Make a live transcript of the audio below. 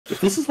If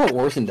this is how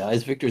Orson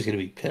dies, Victor's gonna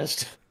be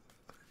pissed.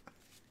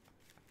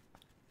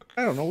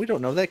 I don't know. We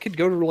don't know. That could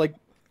go to like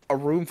a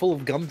room full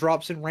of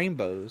gumdrops and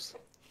rainbows.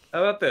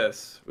 How about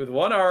this? With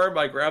one arm,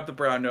 I grab the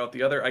brown note.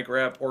 The other, I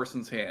grab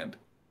Orson's hand.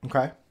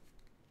 Okay.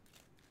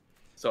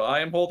 So I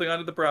am holding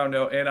onto the brown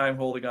note, and I'm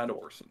holding onto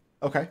Orson.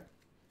 Okay.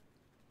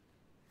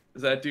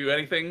 Does that do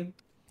anything?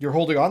 You're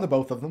holding on to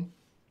both of them.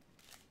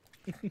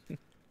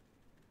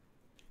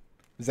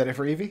 Is that it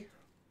for Evie?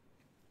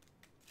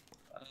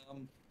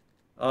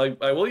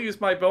 I will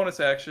use my bonus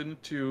action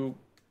to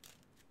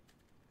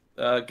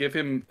give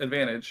him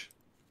advantage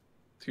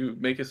to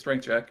make his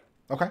strength check.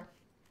 Okay.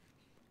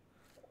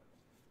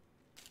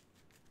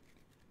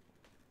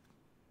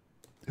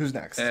 Who's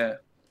next?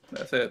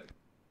 That's it.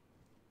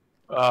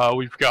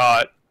 We've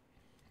got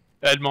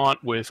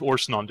Edmont with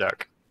Orson on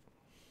deck.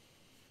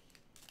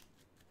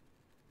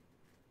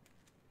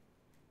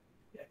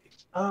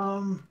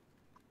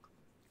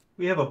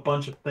 We have a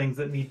bunch of things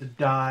that need to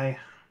die.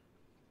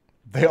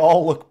 They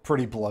all look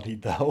pretty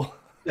bloodied, though.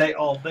 They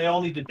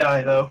all need to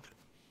die, though.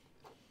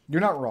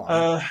 You're not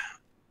wrong.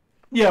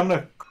 Yeah, I'm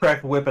gonna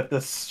crack whip at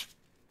this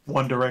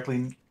one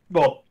directly.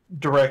 Well,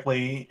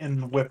 directly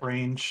in whip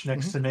range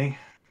next to me.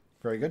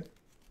 Very good.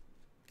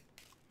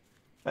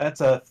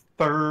 That's a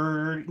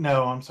third.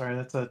 No, I'm sorry.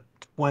 That's a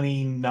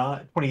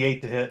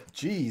 28 to hit.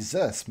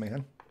 Jesus,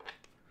 man.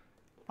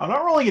 I'm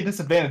not rolling a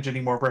disadvantage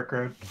anymore, Brick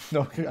Road.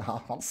 No,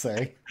 I'll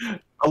say.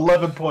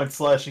 11 points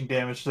slashing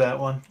damage to that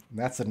one.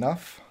 That's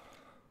enough.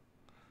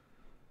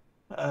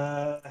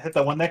 Hit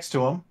that one next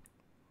to him.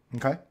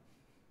 Okay.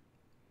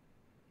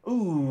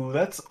 Ooh,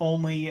 that's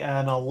only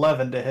an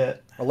 11 to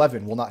hit.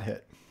 11 will not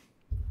hit.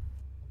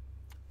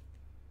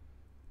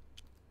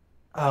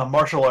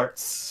 Martial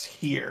arts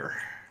here.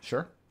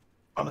 Sure.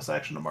 Bonus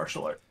action to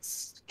martial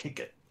arts. Kick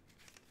it.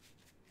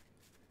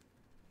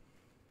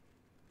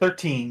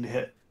 13 to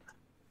hit.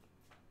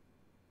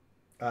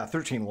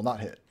 13 will not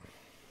hit.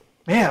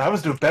 Man, I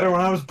was doing better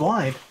when I was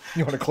blind.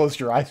 You want to close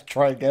your eyes and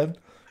try again?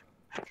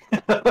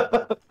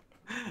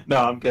 No,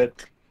 I'm good.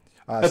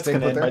 That's Stay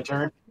going to put end there? my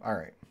turn. All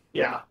right.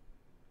 Yeah.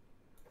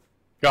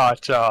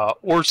 Got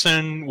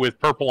Orson with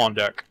purple on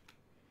deck.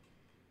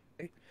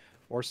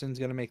 Orson's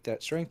gonna make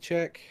that strength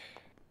check.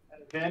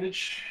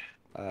 Advantage.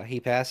 He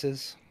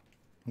passes.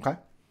 Okay.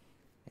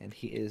 And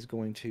he is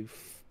going to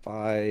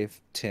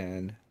 5,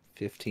 10,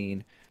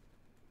 15,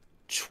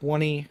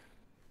 20,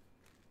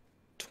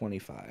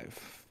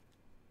 25.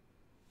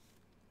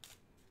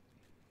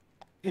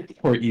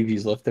 Poor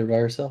Evie's left there by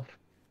herself.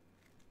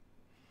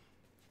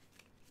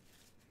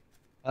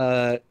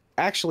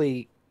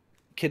 Actually,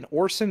 can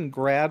Orson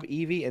grab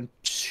Evie and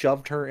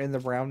shoved her in the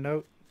brown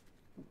note?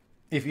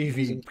 If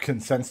Evie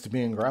consents to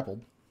being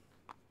grappled.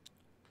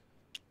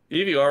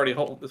 Evie already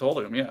is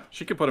holding him, yeah.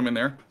 She could put him in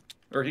there.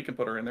 Or he can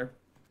put her in there.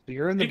 So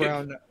you're in the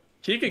brown note.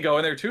 He could go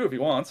in there too if he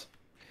wants.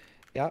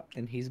 Yeah,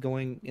 and he's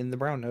going in the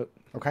brown note.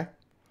 Okay.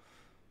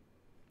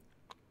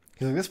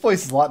 He's like, this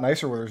place is a lot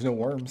nicer where there's no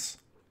worms.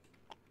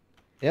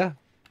 Yeah.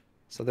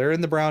 So they're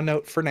in the brown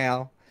note for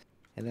now.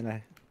 And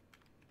then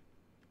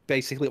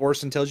basically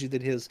Orson tells you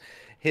that his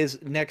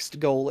next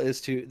goal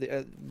is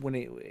to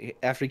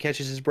after he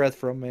catches his breath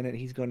for a minute,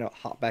 he's going to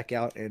hop back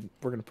out and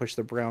we're going to push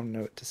the brown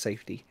note to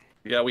safety.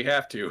 Yeah, we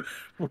have to.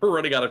 We're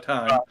running out of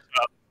time.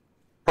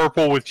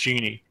 Purple with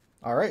Genie.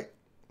 All right.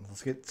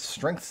 Let's get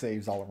strength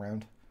saves all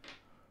around.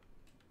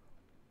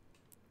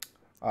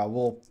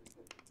 We'll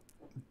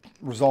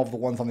resolve the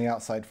ones on the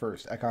outside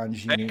first. Ekon,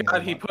 Genie, Thank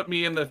God he put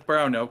me in the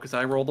brown note because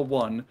I rolled a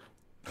 1.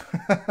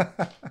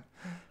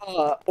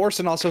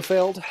 Orson also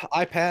failed.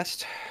 I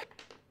passed.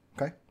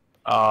 Okay.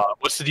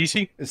 What's the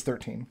DC? It's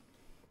 13.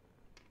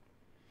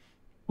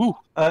 Ooh,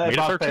 made a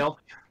Edmont 13. failed.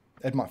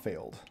 Edmont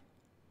failed.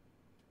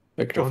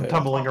 Victor Going failed.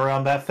 tumbling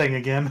around that thing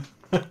again.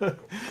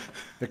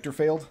 Victor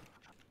failed.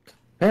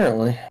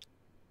 Apparently.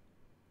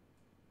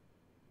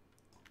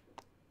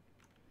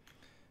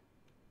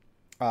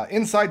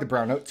 Inside the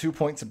brown note, 2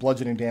 points of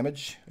bludgeoning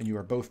damage, and you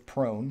are both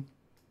prone.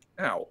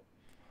 Ow.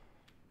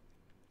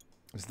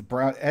 As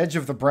the edge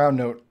of the brown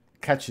note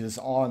catches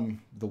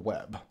on the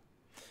web.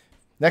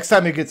 Next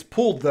time it gets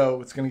pulled,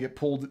 though, it's going to get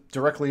pulled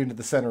directly into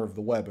the center of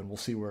the web, and we'll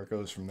see where it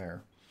goes from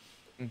there.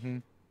 Mm-hmm.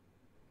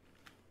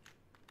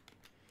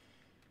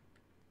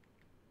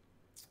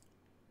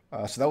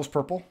 So that was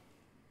purple.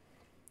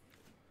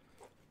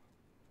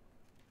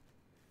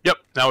 Yep.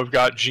 Now we've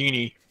got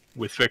Genie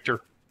with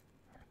Victor.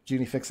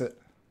 Genie, fix it.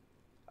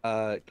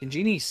 Can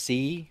Genie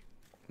see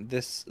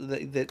this?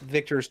 That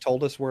Victor's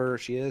told us where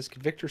she is.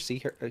 Can Victor see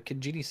her? Can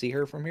Genie see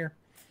her from here?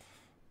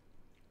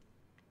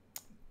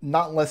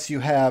 Not unless you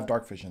have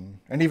dark vision.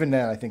 And even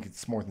then, I think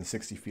it's more than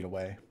 60 feet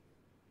away.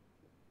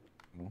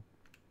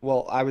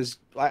 Well, I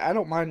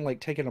don't mind like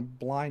taking a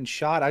blind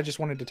shot. I just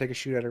wanted to take a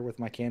shoot at her with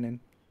my cannon.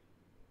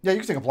 Yeah, you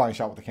can take a blind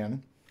shot with the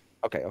cannon.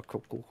 Okay. Oh,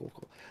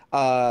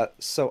 cool.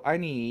 So I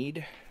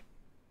need.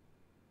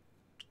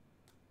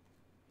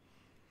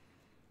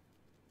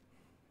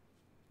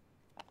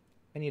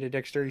 I need a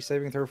dexterity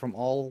saving throw from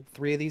all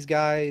 3 of these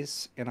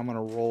guys, and I'm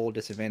gonna roll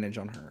disadvantage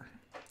on her.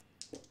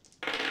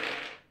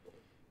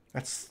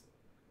 That's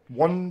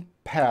one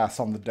pass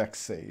on the dex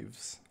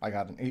saves. I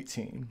got an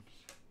 18.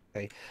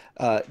 Okay.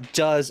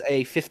 Does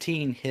a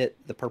 15 hit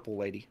the purple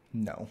lady?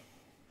 No.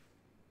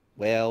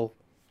 Well,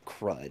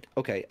 crud.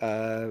 Okay.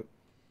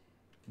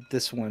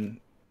 This one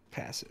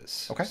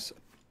passes. Okay. So-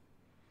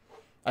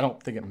 I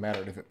don't think it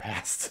mattered if it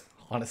passed,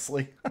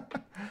 honestly.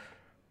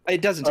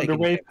 it doesn't take any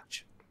Underweight?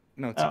 damage.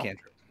 No, it's a Oh.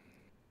 cantrip.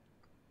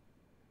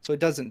 So it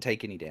doesn't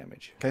take any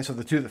damage. Okay, so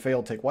the two that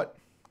failed take what?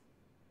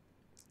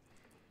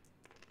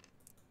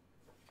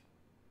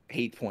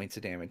 8 points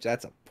of damage.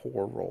 That's a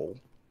poor roll.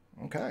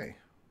 Okay.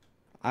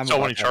 I'm So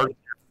about any to have- charges?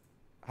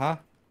 Huh?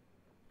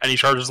 Any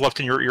charges left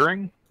in your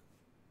earring?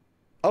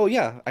 Oh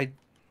yeah, I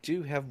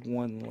do have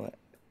one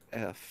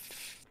left.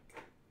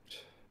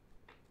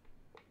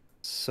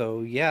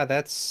 So yeah,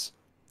 that's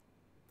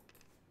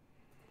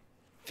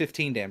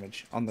 15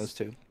 damage on those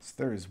two. So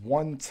there is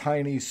one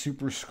tiny,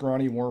 super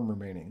scrawny worm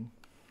remaining.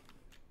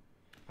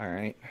 All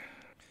right.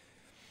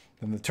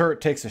 Then the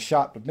turret takes a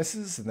shot but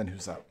misses, and then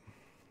who's up?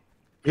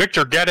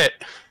 Victor, get it.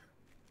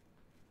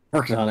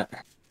 Working on it.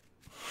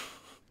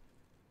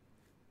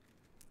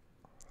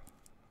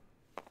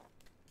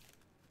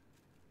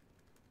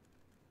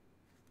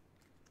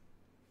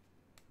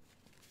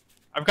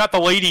 I've got the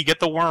lady. Get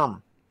the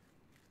worm.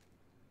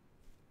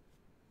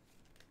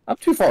 I'm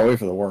too far away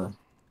from the worm.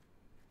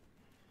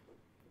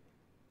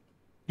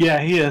 Yeah,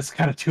 he is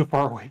kind of too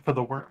far away for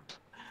the worm.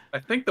 I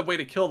think the way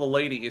to kill the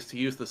lady is to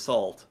use the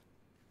salt.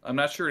 I'm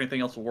not sure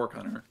anything else will work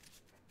on her.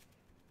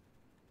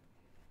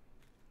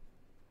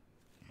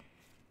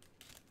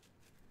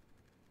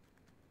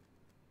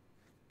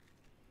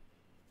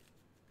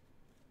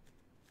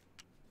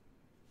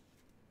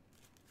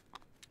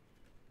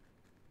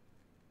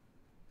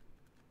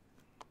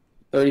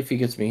 $30 feet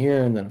gets me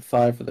here, and then a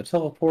 5 for the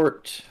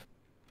teleport.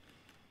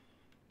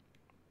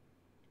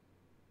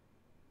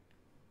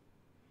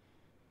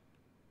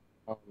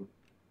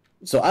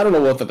 So I don't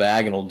know what the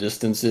diagonal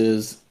distance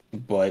is,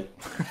 but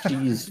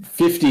she's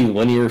 50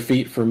 linear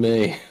feet from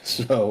me,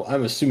 so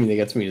I'm assuming that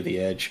gets me to the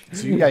edge.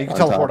 So yeah, you can On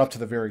teleport top. up to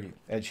the very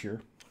edge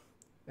here.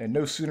 And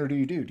no sooner do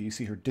you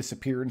see her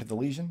disappear into the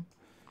legion,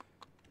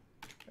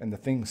 and the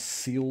thing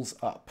seals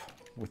up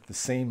with the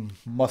same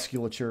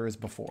musculature as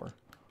before.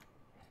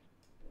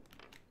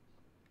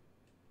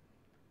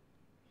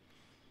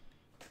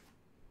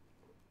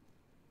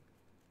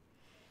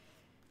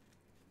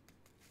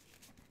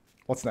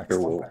 What's next? Here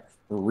we'll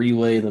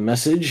relay the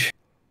message.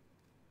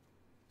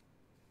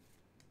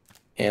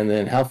 And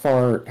then how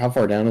far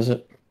down is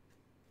it?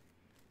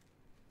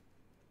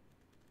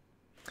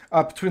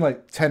 Between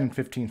like 10 and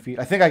 15 feet.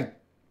 I think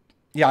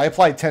I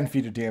applied 10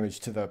 feet of damage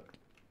to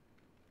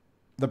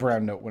the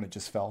brown note when it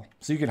just fell.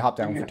 So you can hop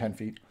down for 10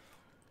 feet.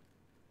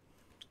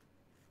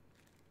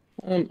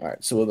 All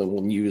right, so then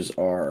we'll use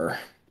our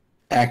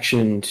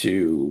action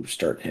to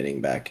start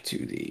heading back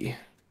to the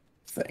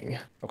thing.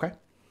 Okay.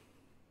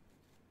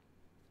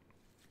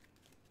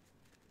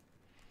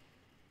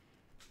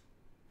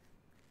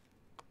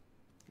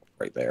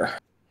 Right there.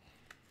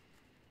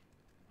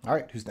 All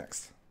right, who's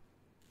next?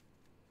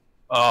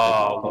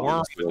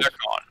 Worm with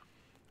Ekon.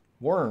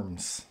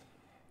 Worms.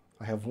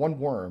 I have one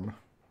worm.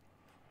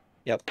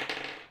 Yep.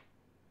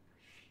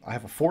 I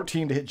have a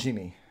 14 to hit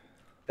Genie.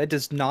 That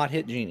does not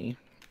hit Genie.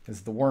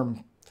 As the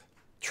worm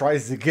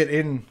tries to get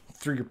in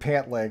through your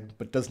pant leg,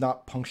 but does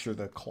not puncture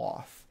the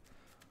cloth.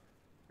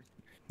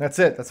 That's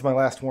it. That's my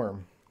last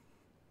worm.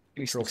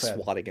 He's Real like sad.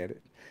 swatting at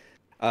it.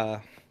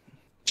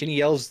 Ginny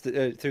yells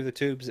through the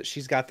tubes that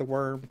she's got the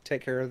worm.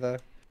 Take care of the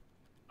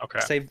Okay.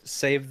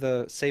 save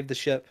the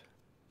ship.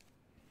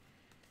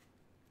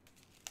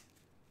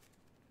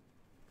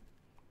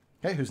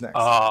 Okay, who's next?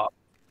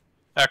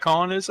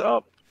 Ekon is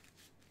up.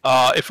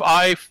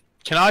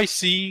 Can I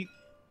see,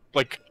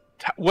 like,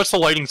 what's the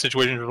lighting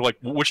situation for, like,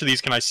 which of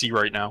these can I see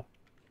right now?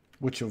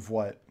 Which of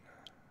what?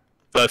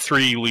 The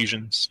 3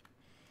 legions.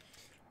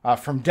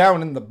 From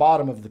down in the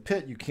bottom of the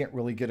pit, you can't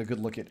really get a good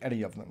look at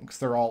any of them because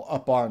they're all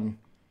up on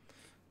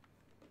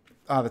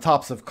the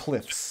tops of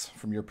cliffs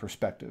from your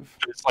perspective.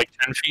 It's like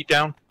 10 feet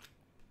down.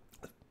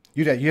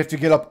 You have to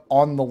get up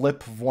on the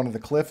lip of one of the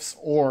cliffs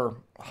or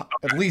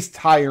at least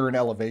higher in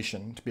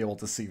elevation to be able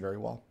to see very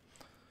well.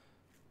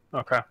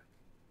 Okay.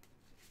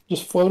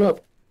 Just float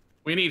up.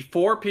 We need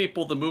 4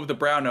 people to move the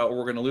brown note or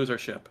we're going to lose our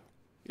ship.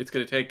 It's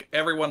going to take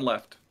everyone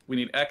left. We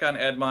need Ekon,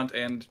 Edmont,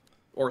 and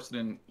Orson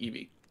and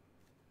Evie.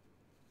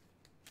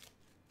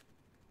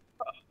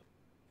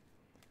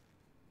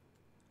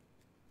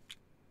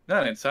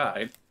 Not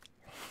inside.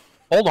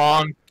 Hold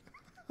on.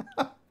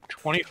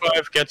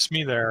 25 gets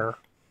me there.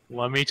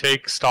 Let me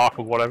take stock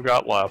of what I've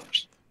got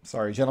left.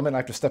 Sorry, gentlemen, I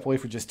have to step away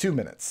for just 2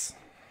 minutes.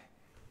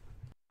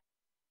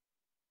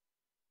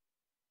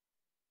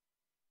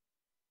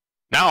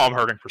 Now I'm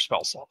hurting for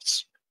spell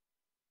slots.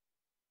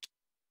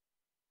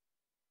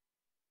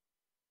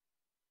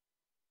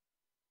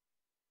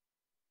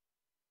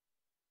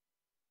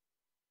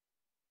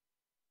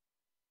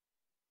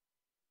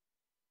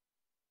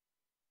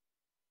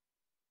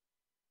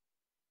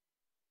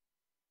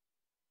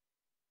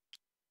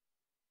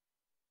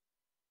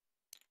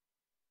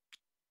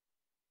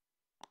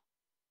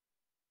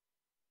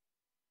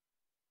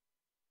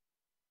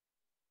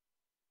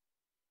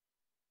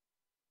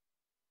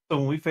 So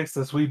when we fix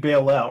this, we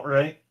bail out,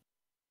 right?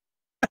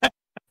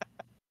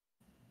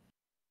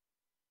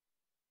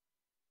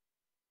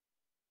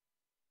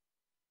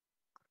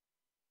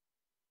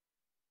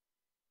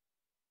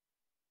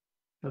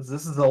 Because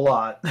this is a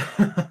lot.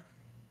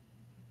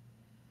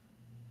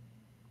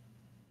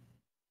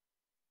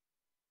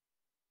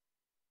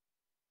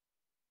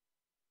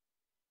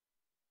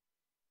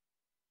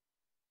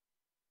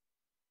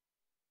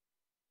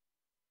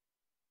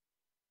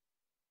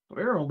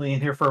 We're only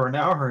in here for an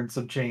hour and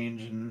some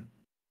change, and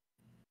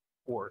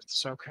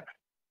Fourths, okay.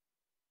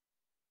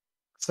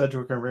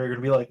 Cedric and Ray are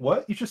gonna be like,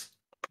 "What?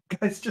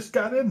 Guys just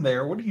got in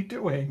there. What are you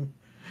doing?"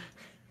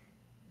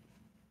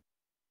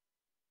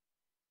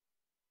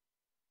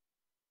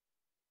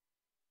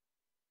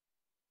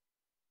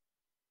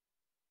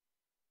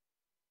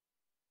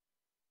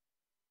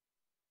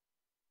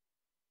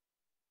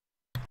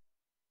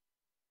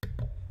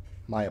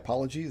 My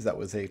apologies. That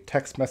was a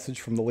text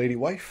message from the lady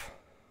wife.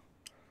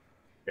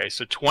 Okay,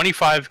 so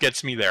 25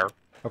 gets me there.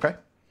 Okay.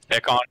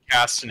 Ekon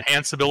casts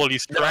Enhance Ability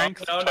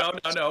Strength.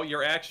 No.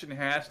 Your action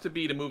has to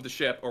be to move the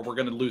ship, or we're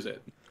going to lose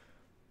it.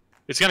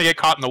 It's going to get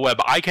caught in the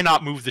web. I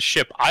cannot move the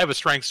ship. I have a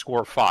Strength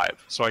score of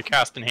 5. So I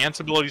cast Enhance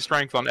Ability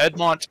Strength on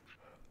Edmont,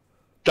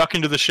 duck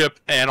into the ship,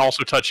 and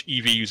also touch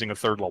Evie using a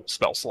 3rd level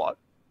spell slot.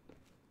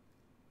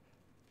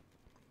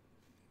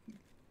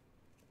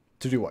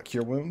 To do what?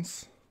 Cure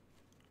wounds?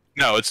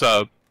 No, it's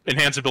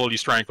Enhance Ability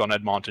Strength on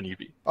Edmont and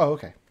Evie. Oh,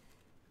 okay.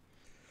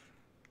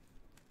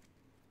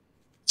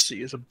 Let's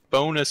see, as a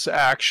bonus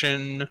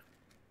action...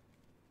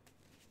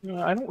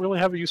 I don't really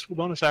have a useful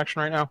bonus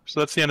action right now. So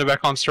that's the end of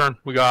Ekon's turn.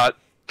 We got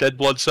dead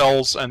blood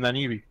cells and then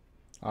Evie.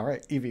 All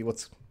right, Evie,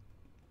 what's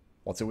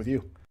it with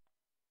you?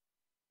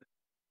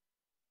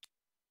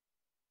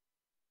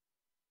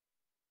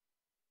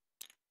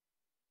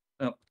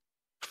 Oh.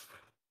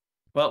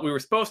 Well, we were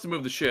supposed to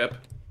move the ship,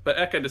 but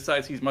Ekon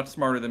decides he's much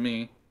smarter than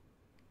me.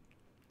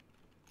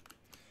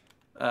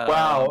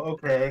 Wow.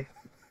 Okay.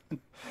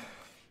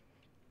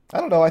 I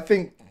don't know. I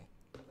think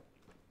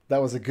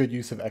that was a good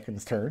use of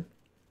Ekon's turn.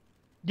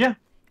 Yeah.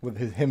 With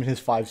him and his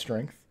 5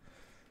 strength.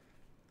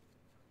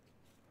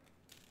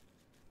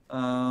 If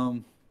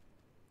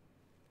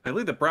I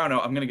leave the brown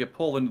out, I'm going to get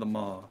pulled into the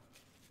maw.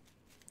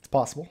 It's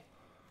possible.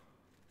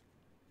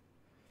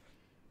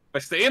 If I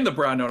stay in the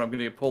brown note, I'm going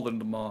to get pulled into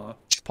the maw.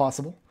 It's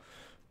possible.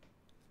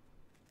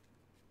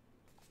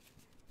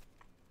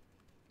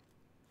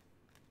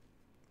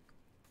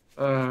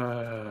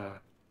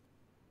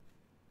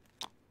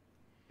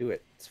 Do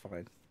it. It's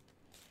fine.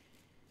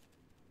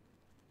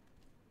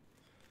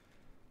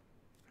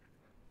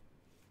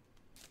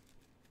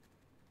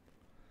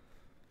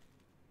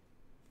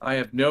 I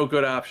have no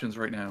good options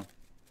right now.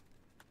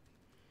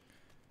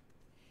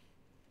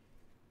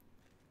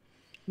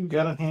 You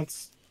got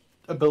enhanced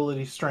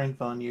ability strength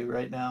on you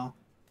right now.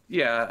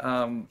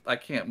 Yeah, I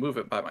can't move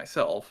it by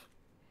myself.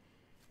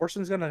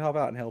 Orson's gonna help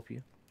out and help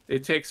you.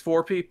 It takes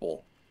 4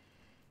 people.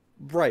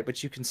 Right,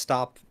 but you can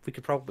stop. We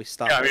could probably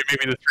stop. Yeah, I it. mean,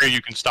 maybe the 3 of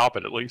you can stop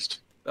it at least.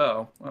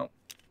 Oh, well.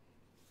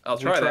 I'll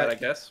We try that, tried- I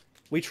guess.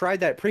 We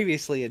tried that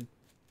previously and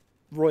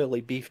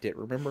royally beefed it.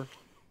 Remember?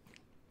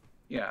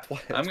 Yeah. That's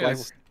why- I'm that's going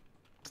why to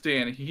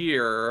stand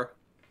here.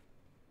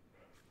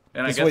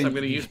 And I This guess way I'm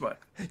going to you- use my...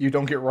 You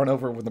don't get run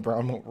over when the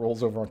brown note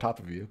rolls over on top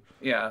of you.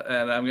 Yeah,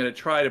 and I'm going to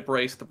try to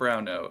brace the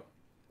brown note.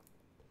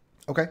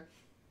 Okay.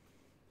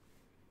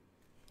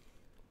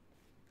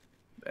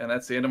 And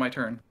that's the end of my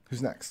turn.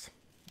 Who's next?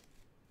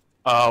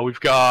 We've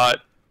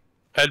got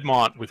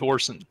Edmont with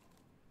Orson.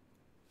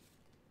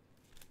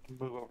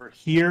 Move over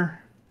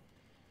here.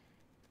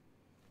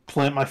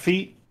 Plant my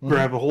feet.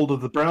 Grab a hold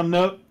of the brown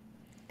note.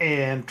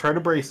 And try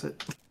to brace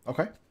it.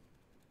 Okay.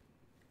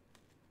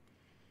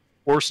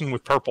 Orson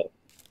with purple.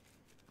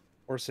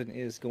 Orson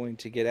is going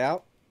to get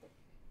out.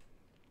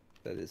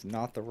 That is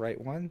not the right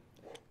one.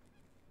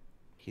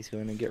 He's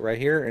going to get right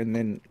here, and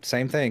then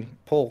same thing.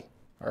 Pull.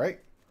 All right.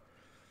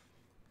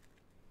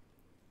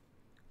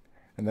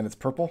 And then it's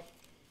purple.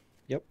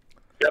 Yep.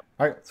 Yep.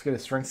 All right, let's get a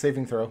strength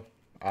saving throw.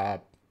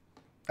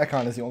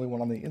 Ekon is the only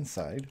one on the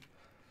inside.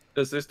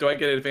 Do I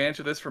get advantage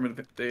of this from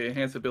the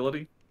enhanced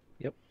ability?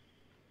 Yep.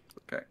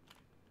 Okay.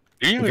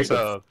 Usually it's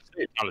a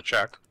save, not a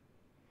check.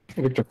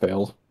 Victor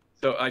failed.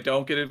 So I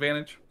don't get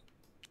advantage?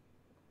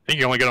 I think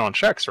you only get it on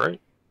checks, right?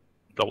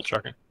 Double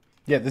checking.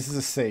 Yeah, this is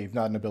a save,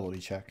 not an ability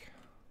check.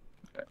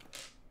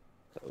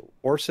 So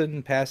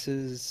Orson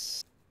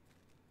passes.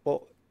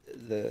 Well,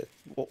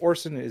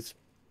 Orson is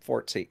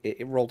 14.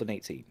 It rolled an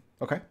 18.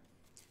 Okay.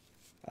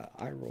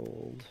 I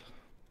rolled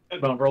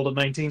Edmont rolled a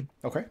 19.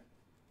 Okay.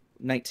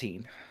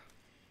 19.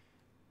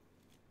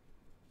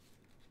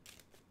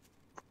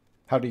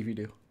 How do you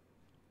do?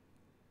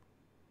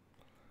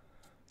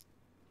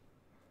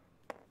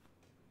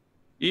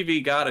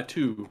 Evie got a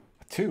 2.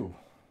 2.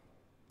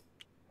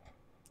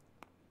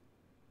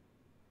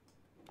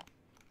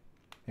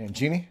 And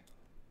Genie?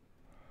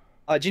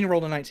 Genie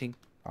rolled a 19.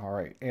 All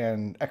right.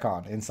 And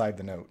Ekon, inside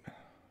the note.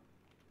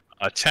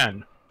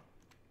 10.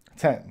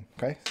 10.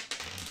 Okay.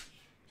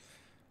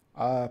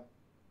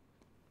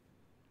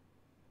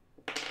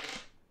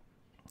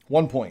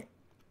 1 point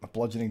of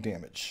bludgeoning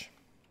damage.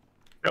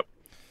 Yep.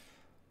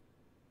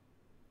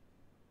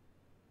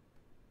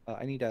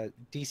 I need a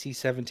DC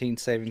 17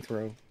 saving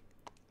throw.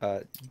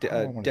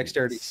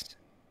 Dexterity.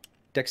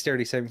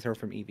 Dexterity saving throw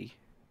from Evie.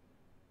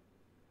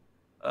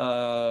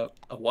 A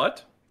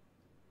what?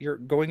 You're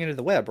going into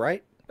the web,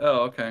 right?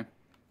 Oh, okay.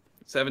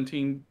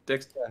 17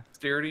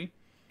 dexterity.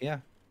 Yeah.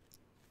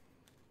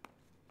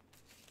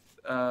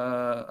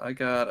 I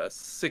got a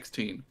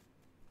 16.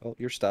 Oh,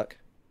 you're stuck.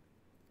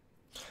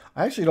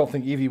 I actually don't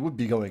think Evie would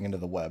be going into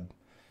the web,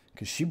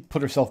 because she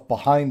put herself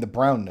behind the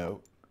brown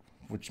note,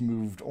 which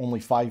moved only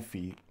 5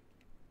 feet.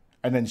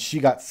 And then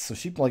she'd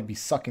like be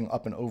sucking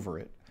up and over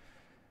it.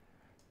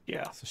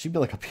 Yeah. So she'd be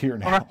like up here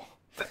now.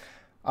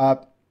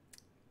 Edmont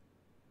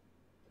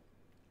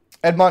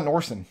and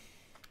Orson.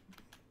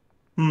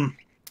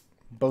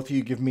 Both of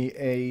you give me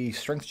a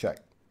strength check.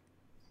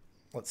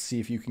 Let's see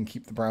if you can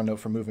keep the brown note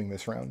from moving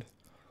this round.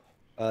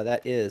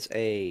 That is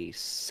a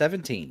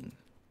 17.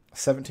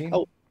 17?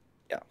 Oh,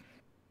 yeah.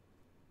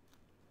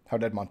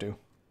 How'd Edmont do?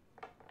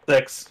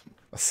 6.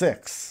 A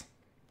 6.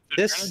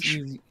 This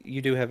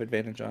you do have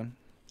advantage on.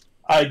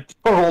 I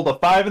rolled a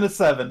 5 and a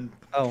 7.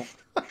 Oh.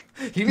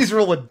 He needs to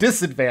roll a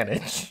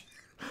disadvantage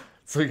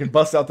so he can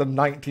bust out the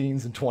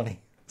 19s and 20s.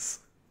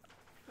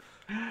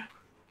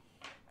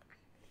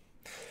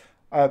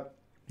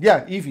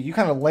 Yeah, Evie, you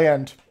kind of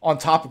land on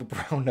top of the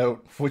brown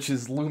note, which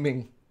is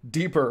looming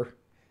deeper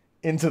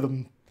into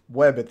the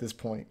web at this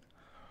point.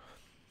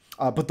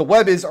 But the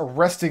web is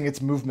arresting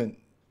its movement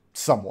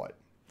somewhat.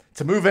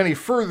 To move any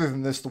further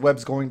than this, the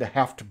web's going to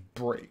have to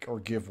break or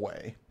give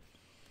way.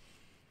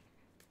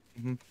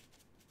 Mm-hmm.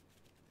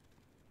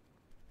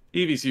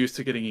 Evie's used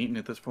to getting eaten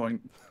at this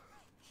point.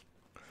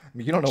 I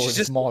mean, you don't know where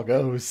this maul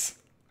goes.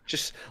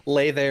 Just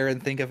lay there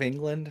and think of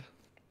England.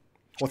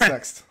 What's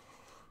next?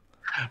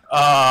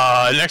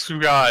 Next we've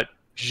got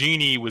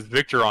Genie with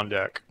Victor on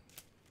deck.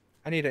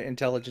 I need an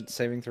intelligence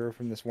saving throw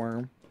from this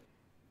worm.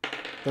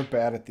 They're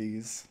bad at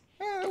these.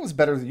 It was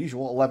better than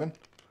usual. 11.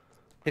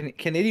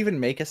 Can it even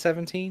make a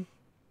 17?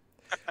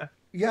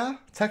 Yeah,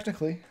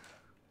 technically.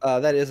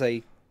 That is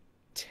a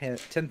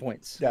 10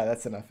 points. Yeah,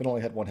 that's enough. It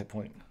only had 1 hit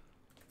point.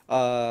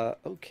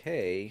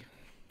 Okay.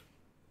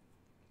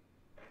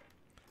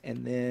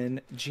 And then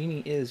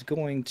Genie is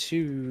going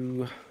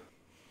to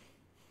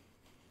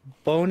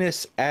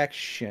bonus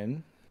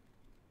action.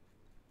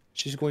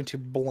 She's going to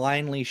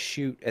blindly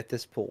shoot at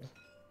this pool.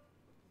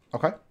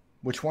 Okay.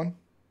 Which one?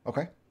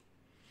 Okay.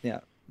 Yeah,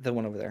 the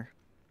one over there.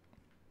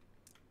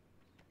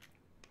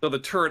 So the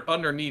turret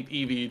underneath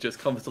Evie just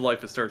comes to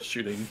life and starts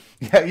shooting.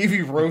 Yeah,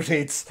 Evie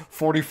rotates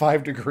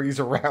 45 degrees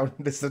around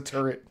as the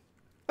turret.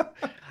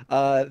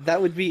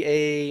 That would be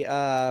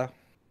a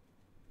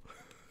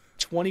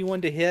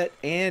 21 to hit,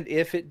 and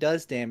if it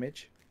does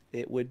damage,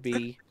 it would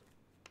be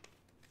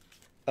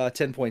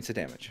 10 points of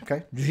damage.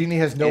 Okay. Genie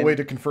has no way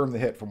to confirm the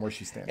hit from where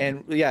she's standing.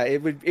 And yeah,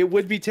 it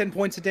would be 10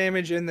 points of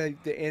damage, and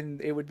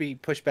it would be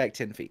pushed back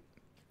 10 feet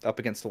up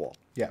against the wall.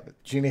 Yeah, but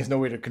Genie has no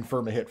way to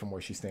confirm a hit from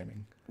where she's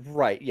standing.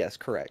 Right. Yes.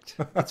 Correct.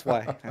 That's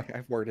why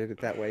I've worded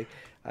it that way.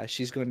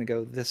 She's going to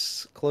go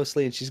this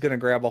closely, and she's going to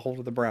grab a hold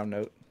of the brown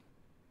note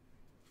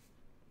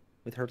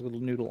with her little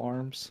noodle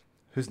arms.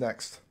 Who's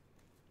next?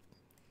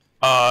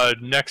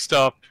 Next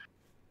up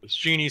is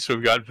Genie, so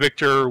we've got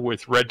Victor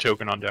with red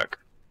token on deck.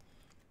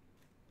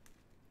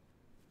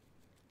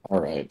 All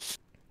right.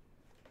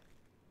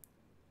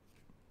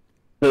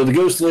 So the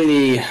ghost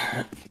lady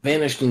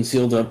vanished and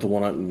sealed up the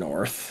one up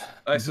north.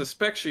 I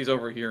suspect she's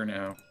over here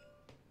now.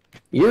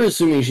 You're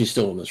assuming she's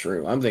still in this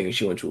room. I'm thinking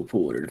she went to a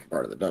pool at a different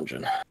part of the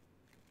dungeon.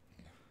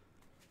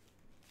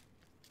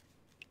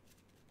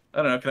 I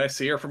don't know. Can I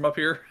see her from up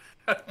here?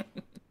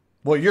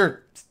 Well,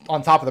 you're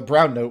on top of the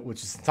brown note,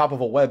 which is on top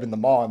of a web in the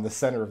maw in the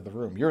center of the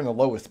room. You're in the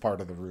lowest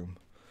part of the room.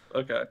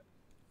 Okay.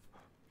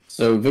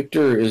 So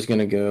Victor is going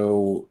to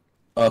go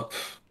up.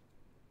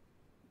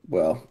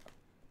 Well,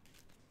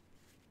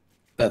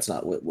 that's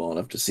not lit well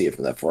enough to see it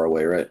from that far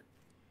away, right?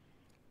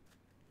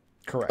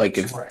 Correct. Like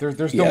if,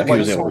 there's yeah, no if he light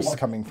was able source to-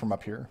 coming from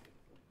up here.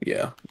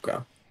 Yeah. Okay.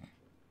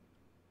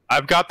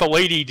 I've got the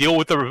lady. Deal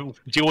with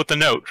the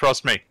note.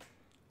 Trust me.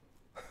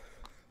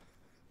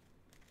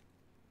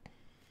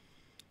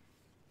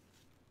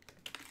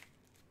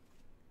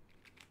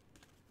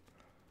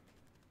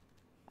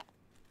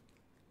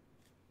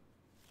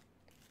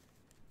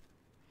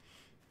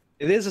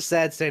 It is a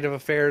sad state of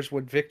affairs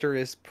when Victor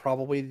is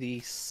probably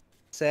the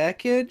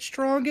second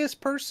strongest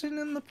person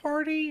in the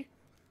party.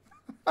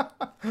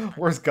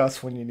 Where's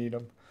Gus when you need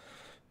him?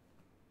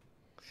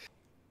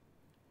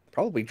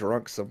 Probably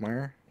drunk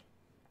somewhere.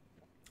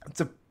 It's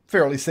a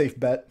fairly safe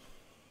bet.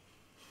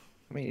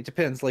 I mean, it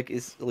depends. It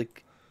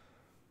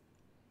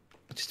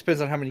just depends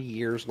on how many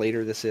years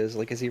later this is.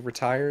 Like, is he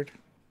retired?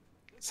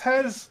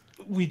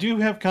 We do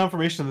have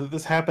confirmation that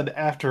this happened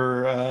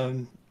after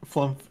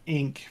Flumph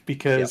Inc.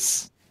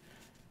 because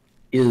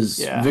Is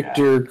Yeah.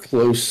 Victor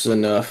close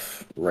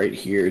enough right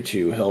here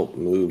to help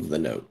move the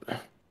note?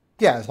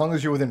 Yeah, as long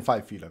as you're within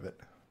 5 feet of it.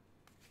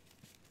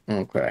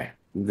 Okay.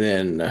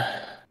 Then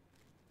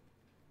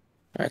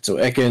All right, so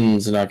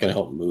Ekon's not going to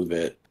help move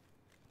it.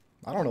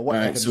 I don't know what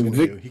Alright, Ekon's so going to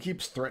Vic- do. He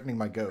keeps threatening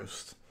my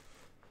ghost.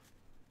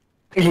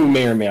 Who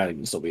may or may not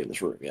even still be in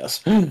this room,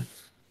 yes.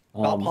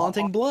 About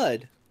haunting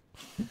blood.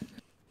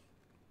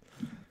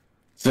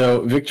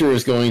 So Victor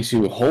is going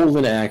to hold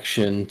an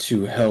action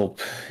to help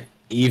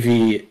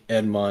Evie,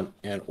 Edmont,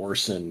 and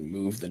Orson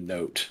move the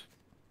note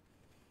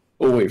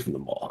away from the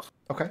mall.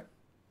 Okay.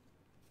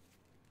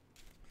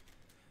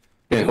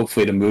 And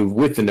hopefully to move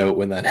with the note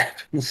when that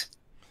happens.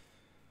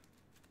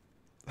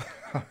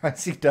 I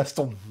see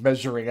Destil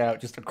measuring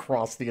out just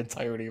across the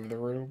entirety of the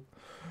room.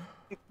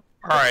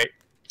 All right.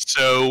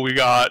 So we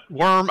got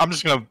Worm. I'm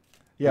just gonna.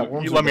 Yeah,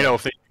 You let me know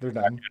if they're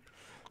done.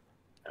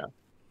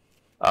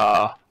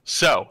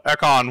 So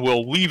Ekon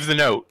will leave the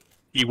note.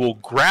 He will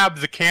grab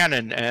the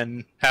cannon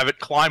and have it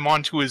climb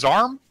onto his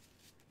arm,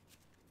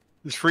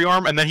 his free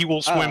arm, and then he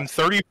will swim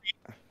 30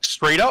 feet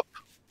straight up.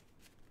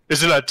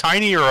 Is it a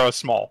tiny or a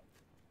small?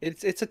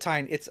 It's a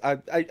tiny. It's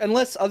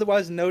unless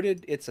otherwise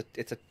noted. It's.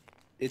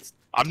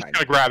 I'm tiny. just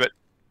gonna grab it.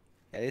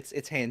 Yeah,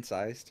 it's hand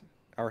sized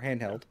or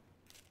handheld.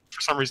 For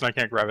some reason, I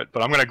can't grab it,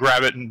 but I'm gonna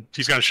grab it, and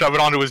he's gonna shove it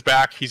onto his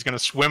back. He's gonna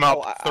swim up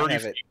I 30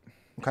 have feet.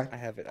 it. Okay. I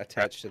have it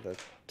attached to the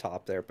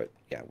top there, but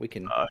yeah, we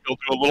can. He'll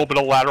do a little bit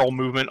of lateral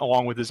movement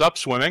along with his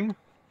upswimming.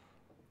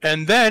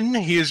 And then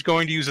he is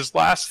going to use his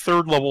last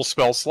third level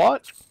spell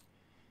slot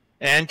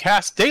and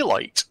cast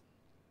Daylight,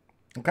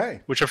 Okay.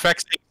 which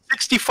affects a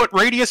 60-foot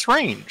radius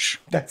range.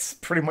 That's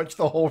pretty much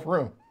the whole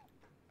room.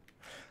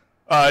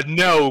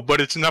 No, but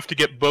it's enough to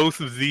get both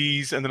of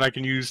these, and then I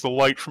can use the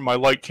light from my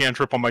light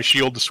cantrip on my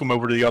shield to swim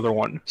over to the other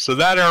one. So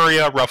that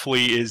area,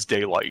 roughly, is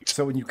Daylight.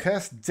 So when you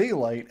cast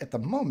Daylight at the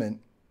moment,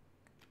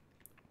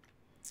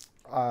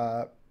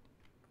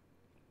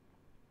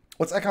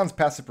 what's Ekon's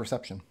passive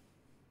perception?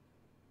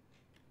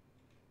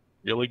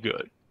 Really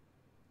good.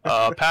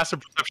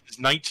 Passive perception is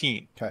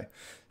 19. Okay.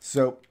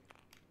 So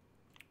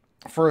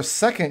for a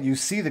second, you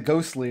see the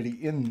ghost lady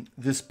in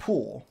this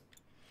pool.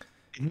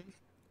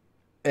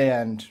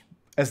 And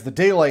as the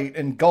daylight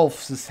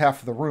engulfs this half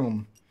of the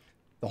room,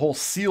 the hole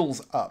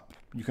seals up.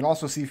 You can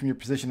also see from your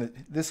position that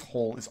this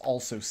hole is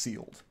also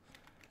sealed.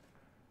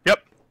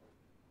 Yep.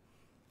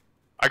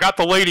 I got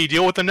the lady.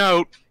 Deal with the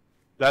note.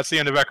 That's the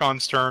end of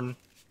Ekon's turn.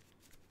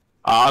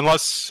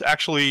 Unless,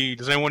 actually,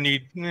 does anyone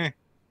need...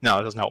 No,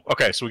 it doesn't help.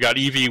 Okay, so we got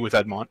Evie with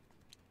Edmont.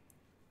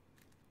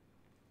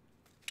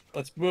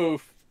 Let's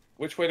move.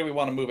 Which way do we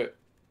want to move it?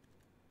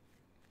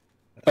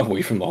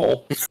 Away from the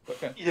hole.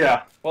 Okay.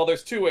 Yeah. Well,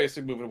 there's two ways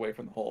to move it away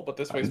from the hole, but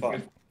this way's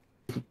fine.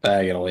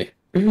 Diagonally.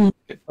 I mean,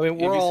 we're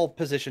Evie's- all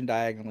positioned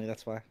diagonally.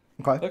 That's why.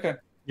 Okay. Okay.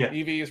 Yeah.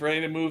 Evie is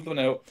ready to move the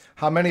note.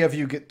 How many of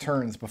you get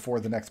turns before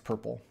the next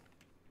purple?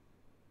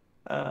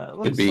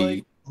 Looks be-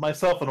 like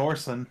myself and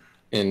Orson.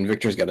 And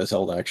Victor's got his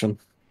held action.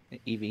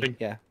 Evie.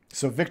 Yeah.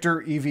 So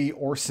Victor, Evie,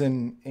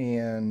 Orson,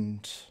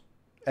 and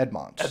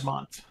Edmont.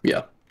 Edmont.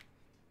 Yeah.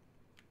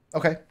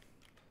 Okay.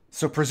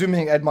 So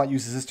presuming Edmont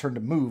uses his turn to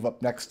move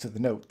up next to the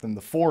note, then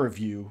the four of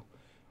you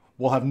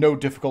will have no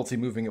difficulty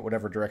moving it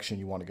whatever direction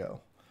you want to go.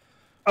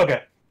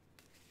 Okay.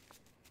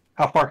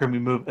 How far can we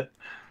move it?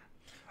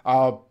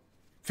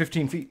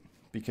 15 feet,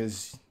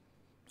 because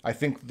I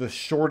think the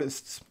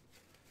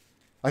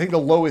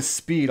lowest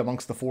speed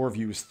amongst the four of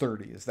you is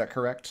 30. Is that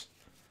correct?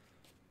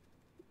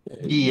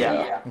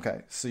 Yeah.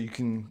 Okay, so you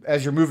can,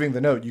 as you're moving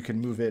the note, you can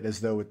move it as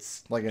though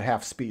it's like at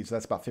half speed, so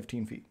that's about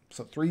 15 feet.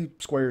 So 3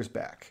 squares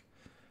back.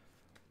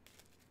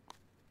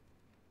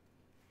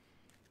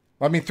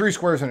 I mean, 3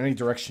 squares in any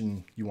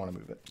direction you want to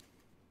move it.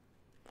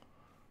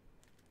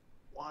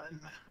 1,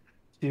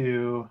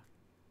 2,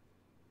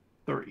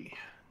 3.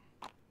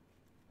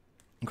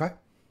 Okay.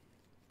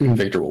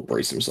 Victor will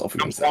brace himself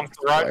against that Flump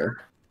the right.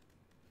 fire.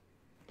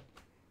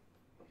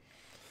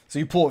 So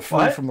you pull it free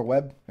What? from the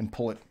web and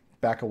pull it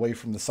back away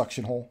from the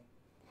suction hole.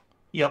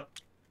 Yep.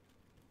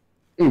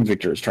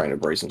 Victor is trying to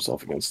brace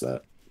himself against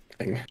that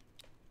thing. I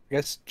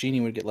guess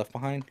Genie would get left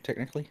behind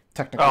technically.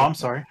 Technically. Oh, I'm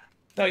sorry.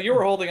 No, you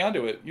were holding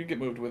onto it. You get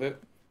moved with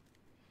it.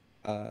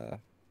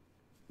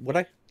 Would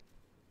I?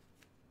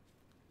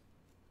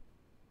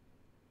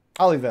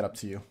 I'll leave that up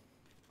to you.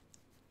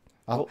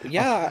 Well,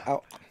 yeah.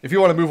 If you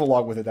want to move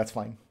along with it, that's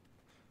fine.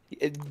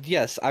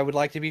 Yes, I would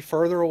like to be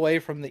further away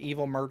from the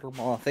evil murder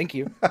maw. Thank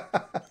you.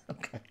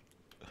 Okay.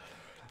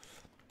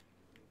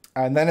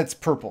 And then it's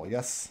purple,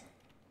 yes?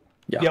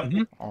 Yeah.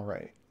 Yep. All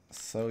right.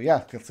 So,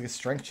 yeah, let's get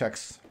strength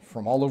checks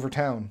from all over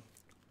town.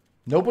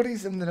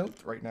 Nobody's in the note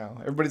right now.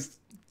 Everybody's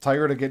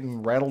tired of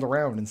getting rattled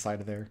around inside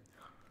of there.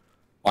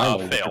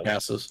 Finally, Victor failed.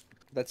 passes.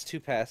 That's 2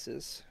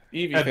 passes.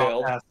 Evie Edmont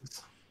failed.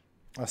 passes.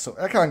 So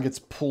Ekon gets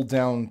pulled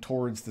down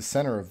towards the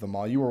center of the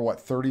mall. You were, what,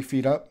 30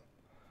 feet up?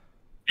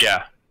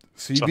 Yeah.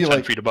 So you'd So be 10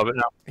 like feet above it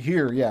now.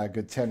 here, yeah, a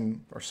good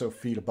 10 or so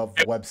feet above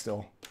the web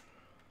still.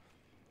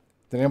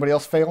 Did anybody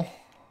else fail?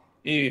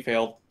 Evie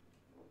failed.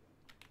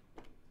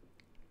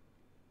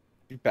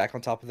 You're back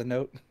on top of the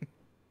note.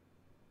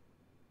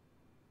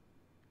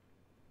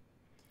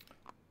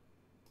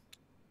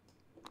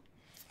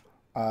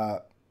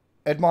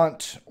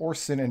 Edmont,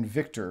 Orson, and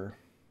Victor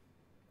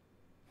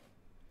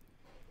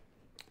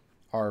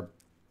are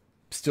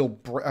still.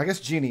 I guess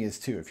Genie is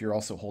too, if you're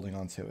also holding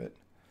on to it.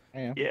 I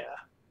am. Yeah.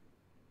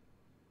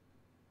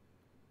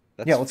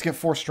 Yeah, let's get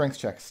 4 strength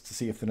checks to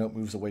see if the note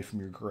moves away from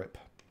your grip.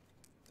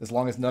 As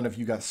long as none of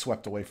you got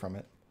swept away from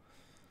it.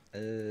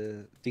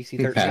 DC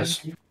You pass.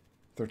 13.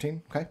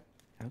 13? Okay.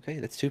 Okay,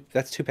 that's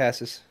two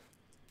passes.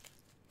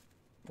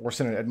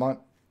 Orson and Edmont?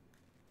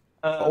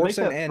 Make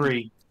Orson that and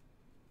 3.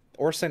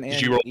 Orson Did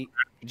and you roll?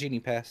 Genie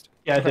passed.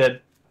 Yeah, I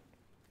did.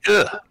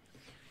 Ugh. I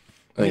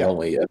think Yeah.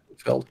 only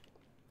failed.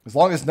 As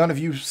long as none of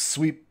you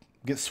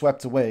get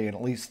swept away, and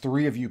at least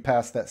 3 of you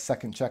pass that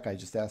second check I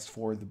just asked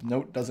for, the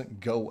note doesn't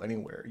go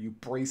anywhere. You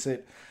brace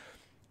it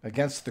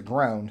against the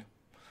ground.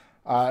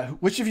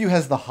 Which of you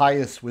has the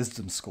highest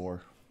wisdom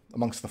score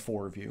amongst the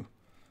 4 of you?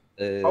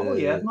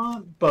 Probably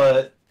Edmont,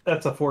 but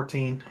that's a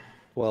 14.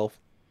 12.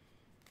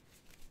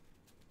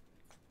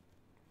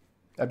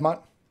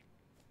 Edmont?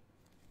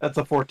 That's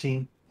a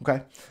 14.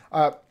 Okay.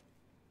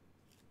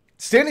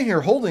 Standing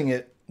here holding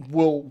it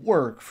will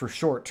work for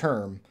short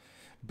term,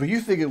 but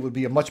you think it would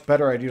be a much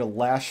better idea to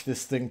lash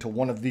this thing to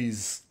one of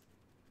these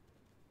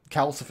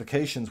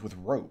calcifications with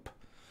rope.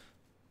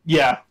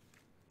 Yeah.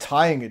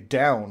 Tying it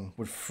down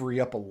would free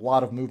up a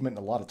lot of movement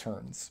and a lot of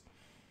turns.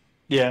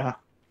 Yeah.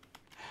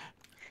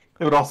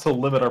 It would also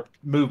limit our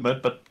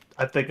movement, but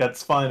I think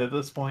that's fine at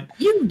this point.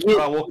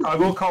 I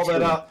will call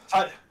that out.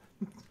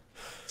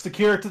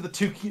 Secure it to the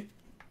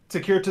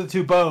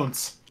two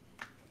bones.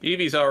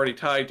 Evie's already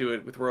tied to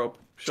it with rope.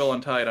 She'll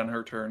untie it on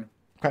her turn.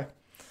 Okay.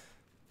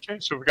 Okay,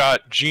 so we've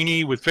got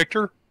Genie with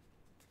Victor.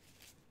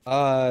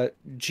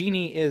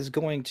 Genie is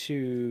going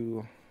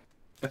to.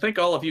 I think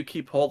all of you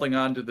keep holding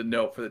on to the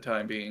note for the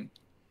time being.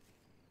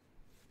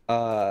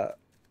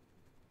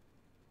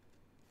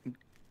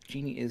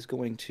 Genie is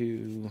going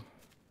to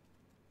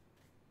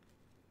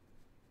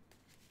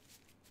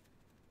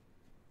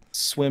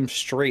swim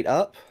straight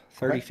up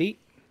 30 Okay. feet.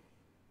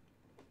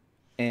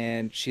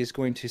 And she is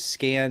going to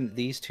scan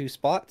these 2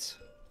 spots,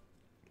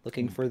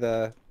 looking for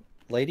the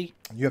lady.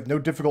 You have no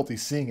difficulty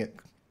seeing it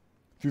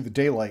through the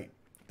daylight.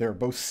 They're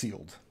both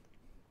sealed.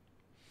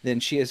 Then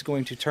she is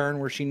going to turn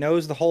where she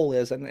knows the hole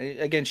is. And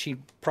again,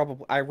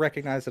 I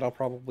recognize that I'll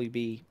probably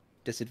be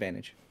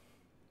disadvantaged.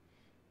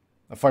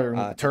 A firing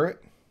with the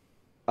turret?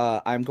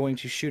 I'm going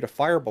to shoot a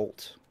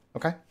firebolt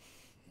Okay.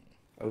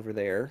 over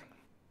there.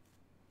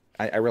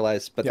 I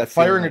realize, but Yeah, that's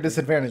the firing only- a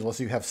disadvantage unless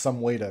you have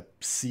some way to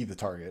see the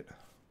target.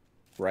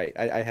 Right.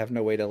 I have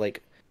no way to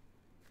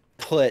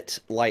put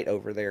light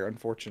over there,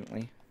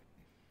 unfortunately.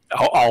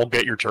 I'll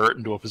get your turret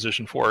into a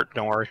position for it.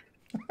 Don't worry.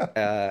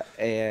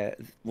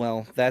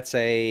 Well, that's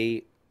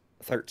a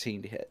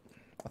 13 to hit.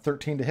 A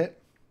 13 to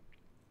hit?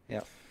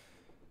 Yeah.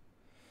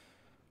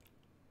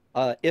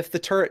 If the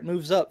turret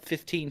moves up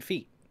 15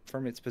 feet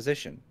from its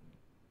position,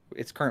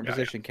 its current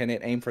position, can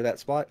it aim for that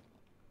spot?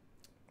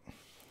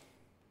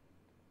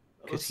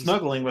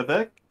 Snuggling with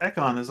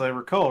Ekon, as I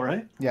recall,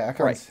 right? Yeah,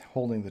 Ekon's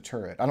holding the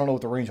turret. I don't know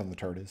what the range on the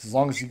turret is. As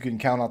long as you can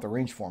count out the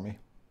range for me.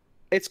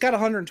 It's got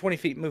 120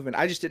 feet movement.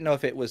 I just didn't know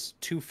if it was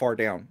too far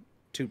down,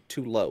 too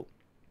low.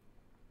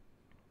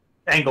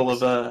 Angle of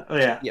the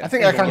Yeah. I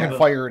think angle Ekon of can the-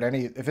 fire at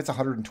any... If it's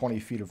 120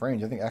 feet of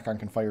range, I think Ekon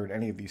can fire at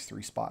any of these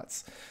 3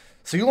 spots.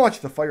 So you launch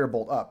the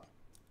firebolt up.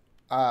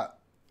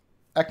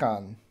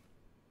 Ekon,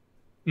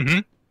 Mm-hmm.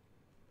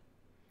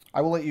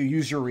 I will let you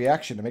use your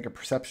reaction to make a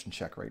perception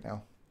check right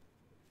now.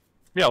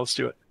 Yeah, let's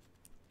do it.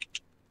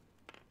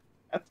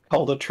 That's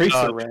called a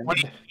tracer rend.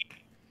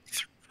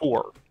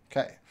 24.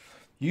 Okay.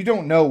 You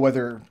don't know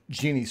whether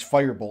Genie's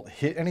firebolt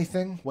hit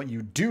anything. What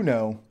you do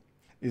know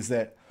is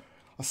that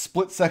a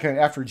split second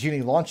after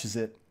Genie launches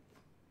it,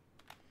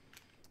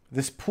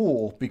 this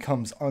pool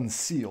becomes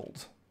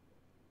unsealed.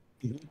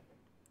 And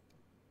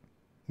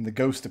the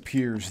ghost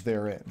appears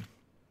therein.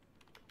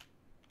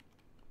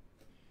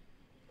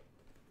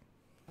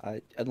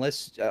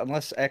 Unless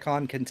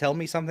Ekon can tell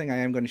me something, I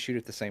am going to shoot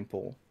at the same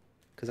pool.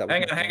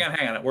 Hang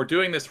on. We're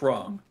doing this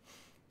wrong.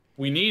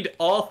 We need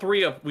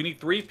we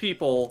need 3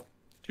 people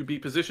to be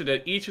positioned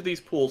at each of these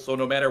pools, so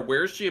no matter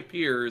where she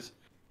appears,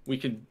 we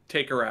can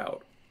take her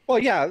out. Well,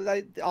 yeah,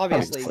 obviously,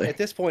 Obviously. at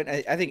this point,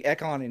 I think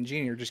Ekon and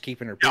Genie are just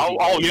keeping her busy.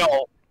 I'll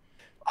yell.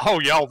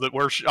 I'll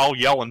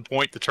yell and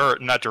point the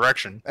turret in that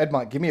direction.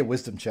 Edmont, give me a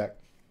wisdom check.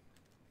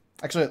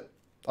 Actually,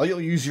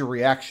 I'll use your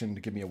reaction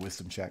to give me a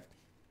wisdom check.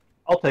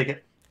 I'll take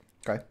it.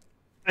 Okay.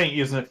 I ain't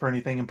using it for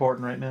anything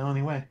important right now,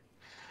 anyway.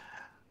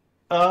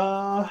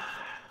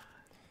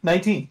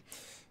 19.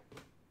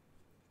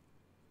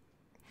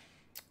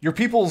 Your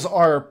peoples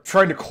are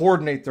trying to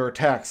coordinate their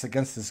attacks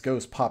against this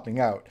ghost popping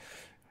out.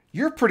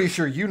 You're pretty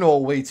sure you know a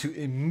way to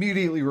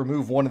immediately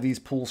remove one of these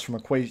pools from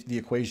the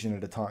equation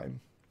at a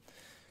time.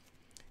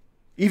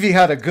 Evie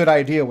had a good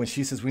idea when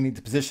she says we need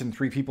to position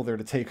 3 people there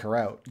to take her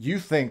out. You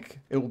think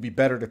it will be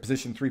better to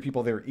position 3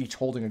 people there, each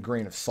holding a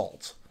grain of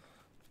salt.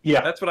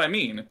 Yeah. That's what I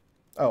mean.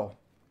 Oh.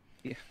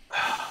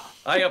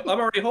 I'm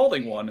already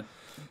holding one.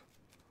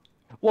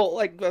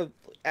 Well,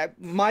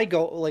 my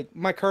goal,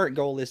 my current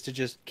goal is to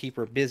just keep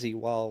her busy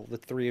while the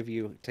 3 of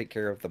you take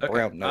care of the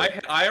brown note.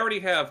 I already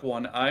have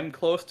one. I'm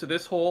close to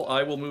this hole.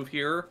 I will move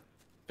here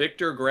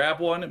Victor,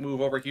 grab one and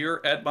move over here.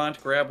 Edmont,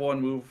 grab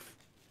one, move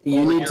You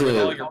over need here with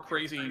all to. your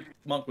crazy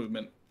monk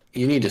movement.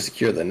 You need to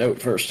secure the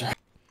note first.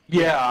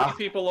 Yeah. 3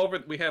 people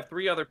over. We have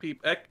 3 other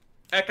people.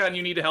 Ekon,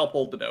 you need to help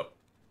hold the note.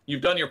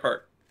 You've done your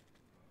part.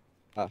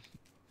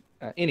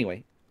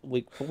 Anyway,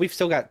 we've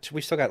still got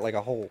like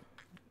a whole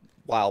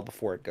while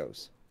before it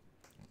goes.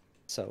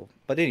 So,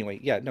 but anyway,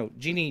 yeah, no.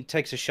 Jeannie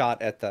takes a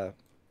shot at the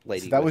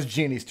lady. So that was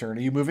Jeannie's turn.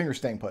 Are you moving or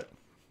staying put?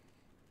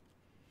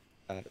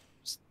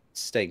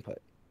 Staying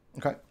put.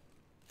 Okay.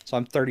 So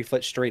I'm 30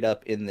 foot straight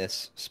up in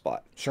this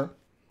spot. Sure.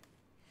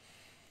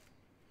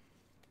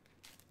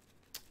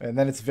 And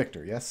then it's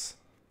Victor, yes?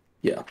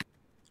 Yeah.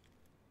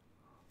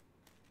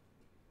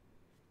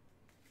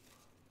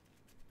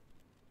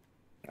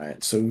 All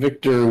right, so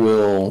Victor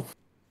will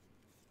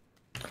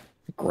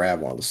grab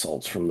one of the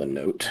salts from the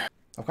note.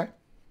 Okay.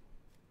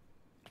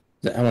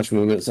 How much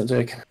movement does that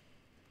take?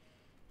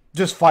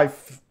 Just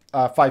 5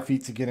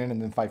 feet to get in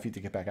and then 5 feet to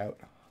get back out.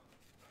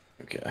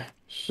 Okay,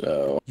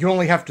 so... You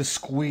only have to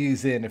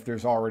squeeze in if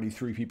there's already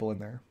 3 people in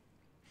there.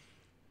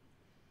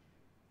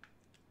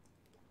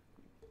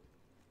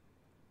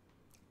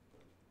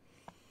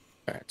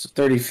 All right, so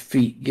 30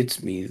 feet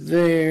gets me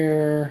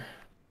there.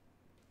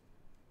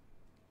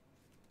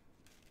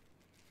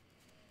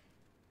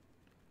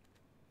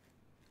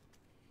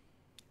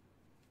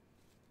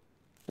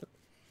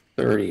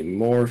 $30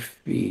 more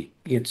feet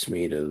gets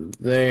me to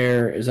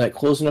there. Is that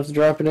close enough to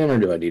drop it in, or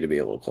do I need to be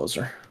a little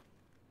closer?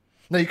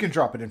 No, you can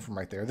drop it in from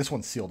right there. This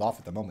one's sealed off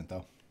at the moment,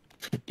 though.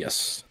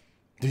 Yes.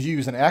 Did you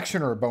use an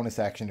action or a bonus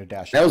action to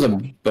dash? That was a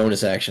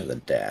bonus action, the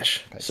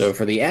dash. Okay. So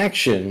for the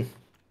action,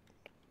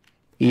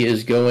 he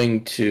is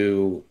going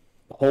to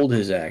hold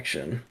his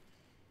action.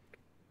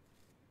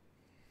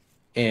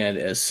 And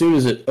as soon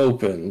as it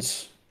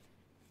opens,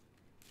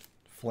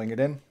 Fling it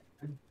in.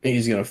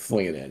 he's going to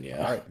fling it in, yeah.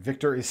 All right,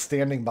 Victor is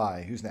standing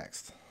by. Who's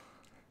next?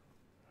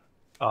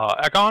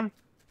 Ekon.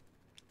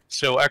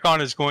 So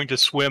Ekon is going to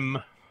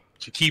swim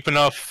to keep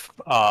enough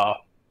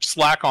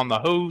slack on the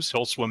hose.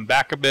 He'll swim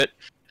back a bit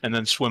and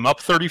then swim up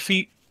 30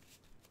 feet.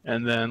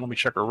 And then let me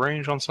check our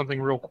range on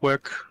something real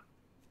quick.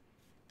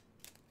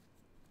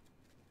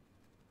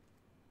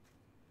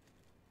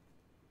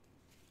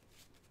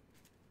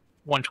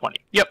 $120.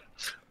 Yep.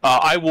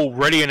 I will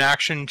ready an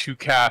action to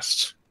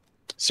cast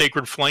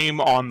Sacred Flame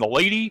on the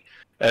lady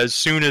as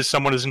soon as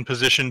someone is in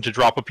position to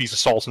drop a piece of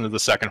salt into the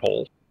second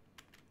hole.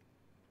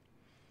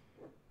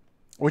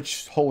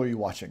 Which hole are you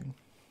watching?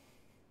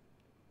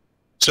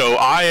 So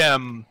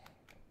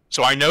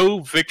I know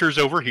Victor's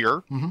over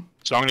here. Mm-hmm.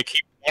 So I'm going to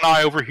keep one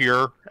eye over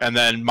here, and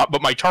then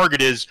but my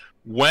target is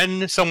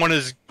when someone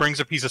brings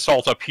a piece of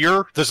salt up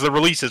here. This is the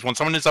releases when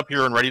someone is up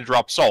here and ready to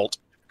drop salt.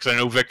 Because I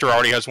know Victor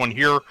already has one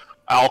here.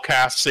 I'll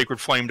cast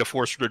Sacred Flame to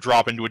force her to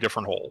drop into a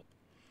different hole.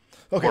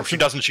 Okay, Or if she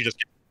doesn't, she just...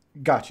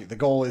 Got you. The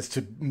goal is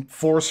to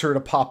force her to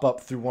pop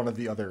up through one of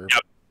the other...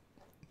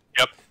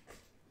 Yep.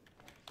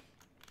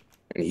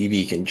 And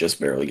Evie can just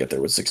barely get there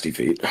with 60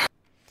 feet.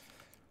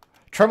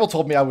 Treble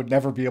told me I would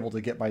never be able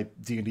to get my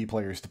D&D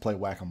players to play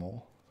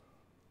Whack-A-Mole.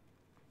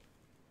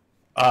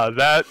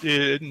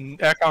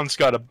 Ekon's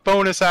got a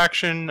bonus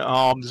action.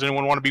 Does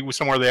anyone want to be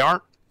somewhere they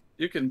aren't?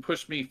 You can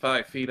push me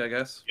 5 feet, I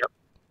guess. Yep.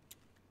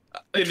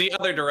 In the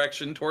other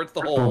direction, towards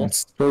the hole.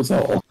 Towards the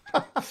hole.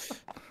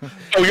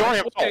 Oh, you already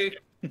have salt.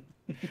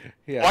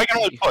 Yeah. Well, I can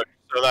only push,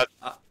 so that...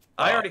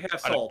 I already have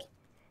salt.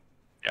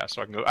 Yeah,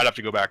 so I can go. I'd have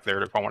to go back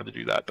there if I wanted to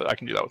do that, but I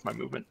can do that with my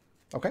movement.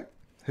 Okay.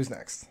 Who's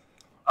next?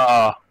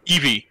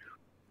 Evie.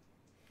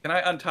 Can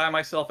I untie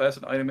myself as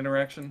an item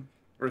interaction?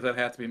 Or does that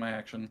have to be my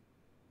action?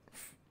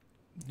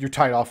 You're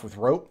tied off with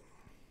rope?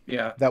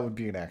 Yeah. That would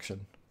be an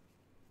action.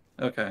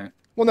 Okay.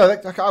 Well, no,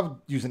 I would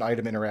use an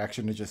item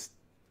interaction to just...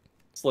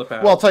 Slip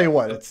out. Well, I'll tell you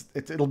what.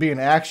 It'll be an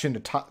action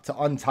to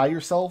untie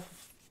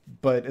yourself,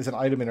 but as an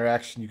item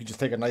interaction, you can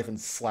just take a knife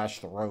and slash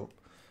the rope.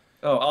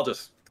 Oh, I'll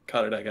just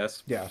cut it, I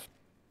guess. Yeah.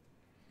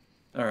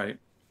 All right.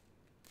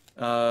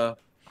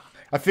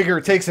 I figure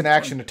it takes an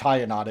action to tie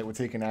a knot. It would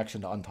take an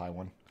action to untie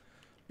one.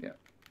 Yeah.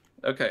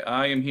 Okay,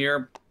 I am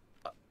here,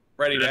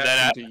 ready to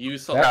That- action to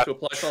use salt That to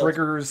apply salt.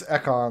 triggers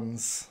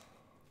Ekon's...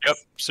 Yep.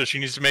 So she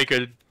needs to make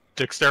a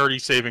dexterity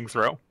saving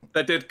throw.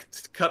 That did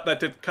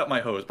cut my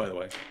hose, by the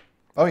way.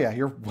 Oh yeah,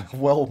 you're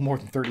well more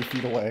than 30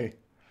 feet away.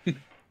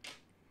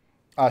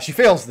 She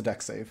fails the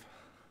dex save.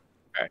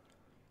 Okay.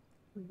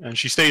 And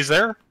she stays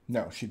there?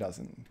 No, she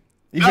doesn't.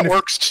 That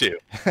works too.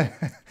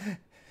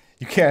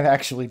 You can't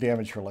actually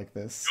damage her like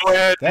this. Go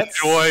ahead, That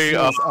enjoy.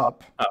 seals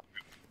up.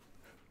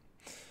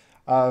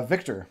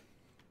 Victor,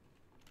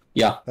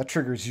 Yeah. that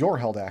triggers your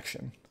held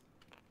action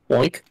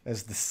Boink.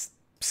 as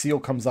the seal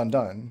comes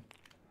undone.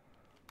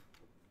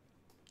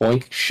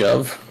 Boink.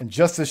 Shove. And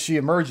just as she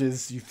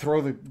emerges, you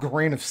throw the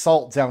grain of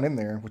salt down in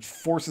there, which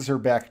forces her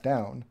back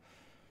down.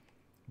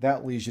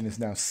 That lesion is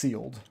now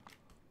sealed.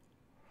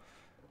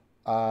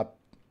 And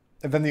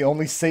then the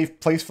only safe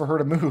place for her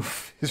to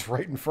move is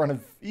right in front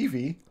of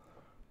Evie.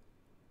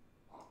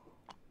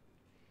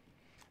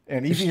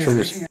 And Evie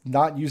has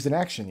not used an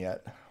action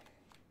yet.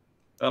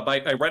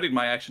 I readied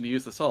my action to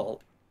use the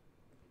salt.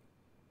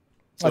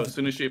 So as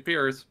soon as she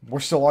appears... We're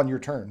still on your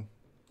turn.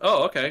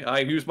 Oh, okay. I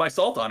used my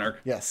salt on her.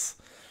 Yes.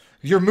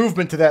 Your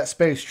movement to that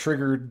space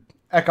triggered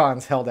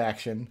Ekon's held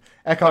action.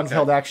 Ekon's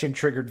held action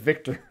triggered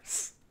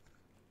Victor's.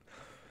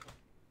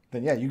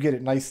 Then yeah, you get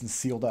it nice and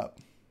sealed up.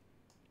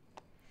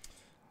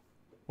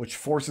 Which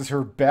forces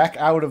her back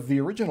out of the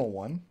original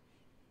one.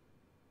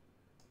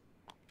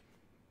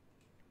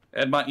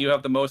 Edmont, you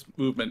have the most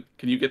movement.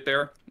 Can you get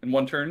there in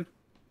one turn?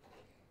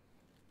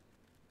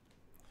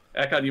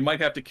 Ekon, you might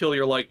have to kill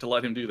your light to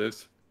let him do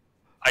this.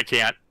 I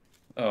can't.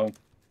 Oh.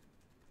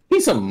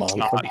 He's a monk.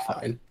 He'll be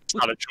fine. It's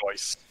not a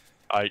choice.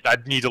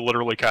 I'd need to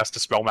literally cast a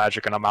spell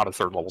magic, and I'm out of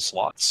third level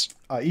slots.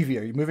 Evie,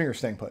 are you moving or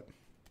staying put?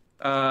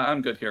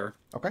 I'm good here.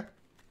 Okay.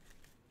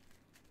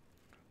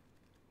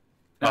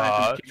 Now I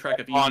have to keep track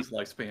of Evie's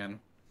lifespan.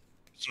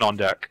 It's on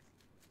deck.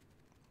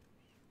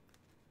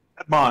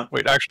 Edmont.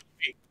 Wait, actually...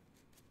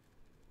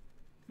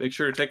 Make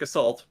sure to take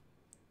assault.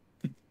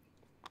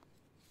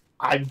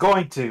 I'm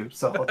going to,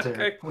 Solitayre.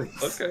 Okay.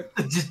 Please. Okay.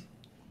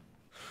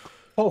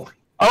 Holy.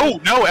 Oh,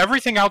 no,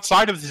 everything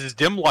outside of this is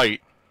dim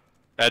light,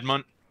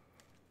 Edmont.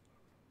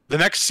 The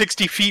next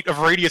 60 feet of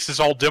radius is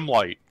all dim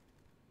light.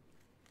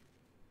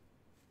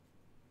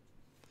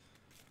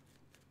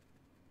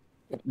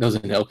 It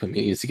doesn't help him.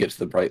 He needs to get to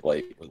the bright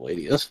light where the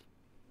lady is.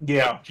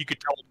 Yeah. He could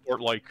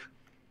teleport, like,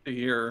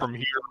 Here. from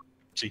here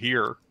to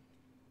here.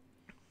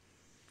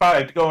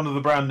 5 to go into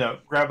the brown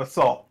note. Grab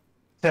assault.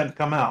 10 to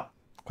come out.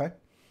 Okay.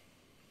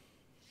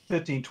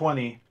 15,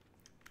 20,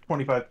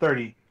 25,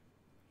 30.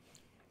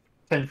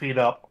 10 feet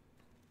up.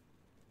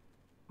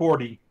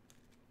 40.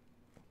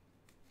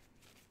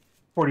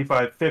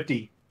 45,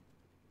 50.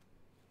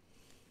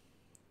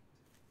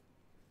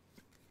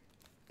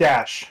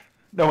 Dash.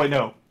 No, wait,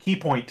 no. Key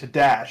point to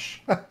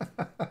dash.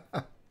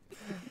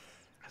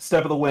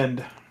 Step of the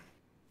wind.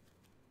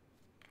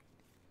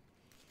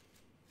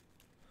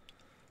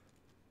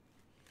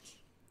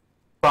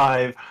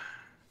 5,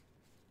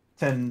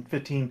 10,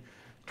 15,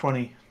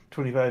 20,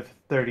 25,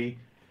 30,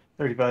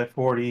 35,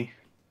 40,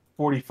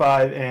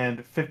 45,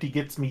 and 50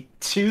 gets me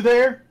 2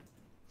 there.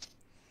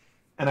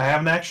 And I have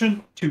an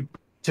action to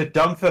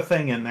dunk the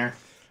thing in there.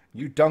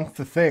 You dunk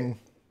the thing.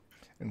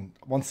 And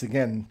once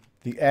again,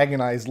 the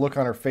agonized look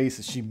on her face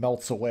as she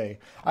melts away.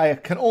 I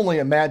can only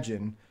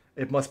imagine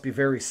it must be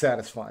very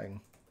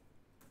satisfying.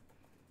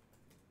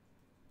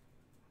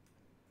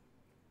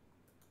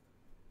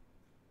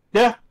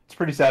 Yeah, it's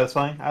pretty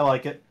satisfying. I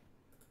like it.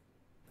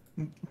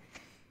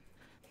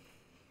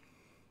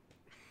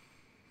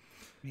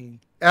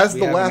 As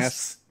the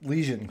last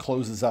legion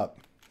closes up,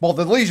 well,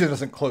 the legion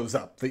doesn't close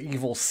up. The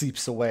evil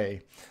seeps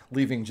away,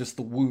 leaving just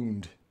the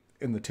wound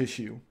in the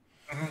tissue.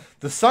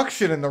 The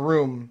suction in the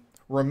room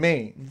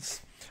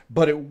remains,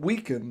 but it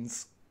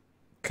weakens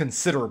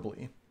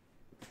considerably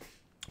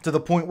to the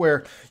point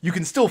where you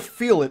can still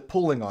feel it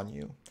pulling on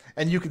you,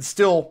 and you can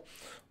still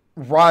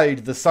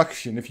ride the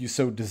suction if you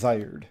so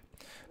desired,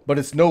 but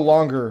it's no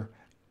longer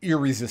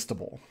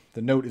irresistible.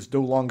 The note is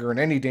no longer in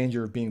any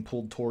danger of being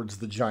pulled towards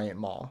the giant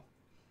maw.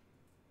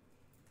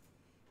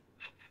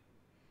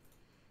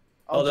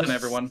 Well done,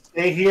 everyone.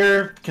 Stay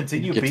here.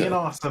 Continue Get being to-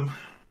 awesome.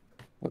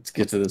 Let's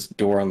get to this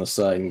door on the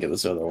side and get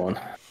this other one.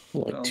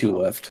 Like 2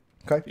 left.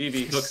 Okay.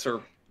 Evie hooks her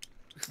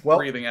Well,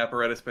 breathing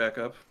apparatus back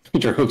up.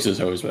 Peter hooks his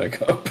hose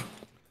back up.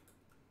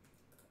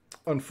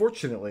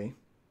 unfortunately,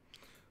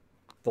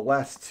 the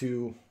last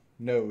 2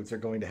 nodes are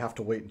going to have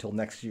to wait until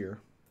next year.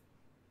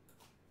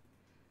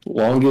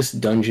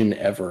 Longest dungeon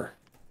ever.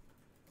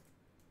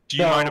 Do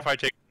you mind if I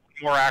take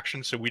one more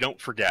action so we don't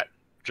forget?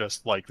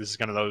 Just like this is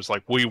one of those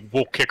like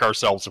we'll kick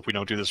ourselves if we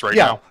don't do this right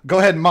now. Go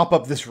ahead and mop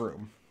up this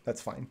room.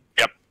 That's fine.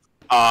 Yep.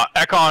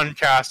 Ekon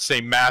casts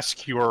a mass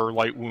cure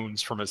light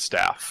wounds from his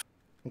staff.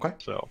 Okay.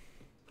 So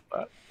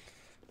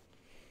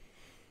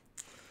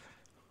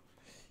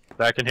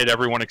that can hit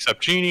everyone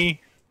except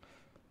Genie.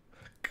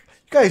 You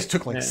guys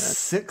took like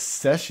 6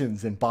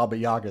 sessions in Baba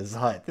Yaga's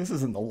hut. This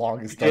isn't the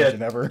longest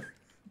dungeon ever.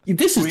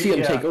 This is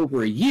going to take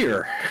over a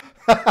year.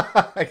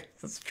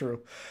 That's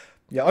true.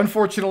 Yeah,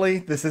 unfortunately,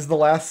 this is the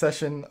last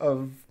session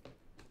of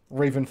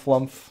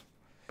Ravenflumph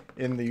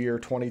in the year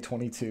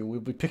 2022. We'll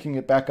be picking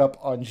it back up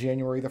on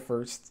January the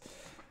 1st.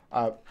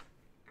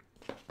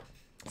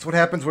 That's what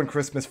happens when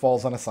Christmas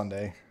falls on a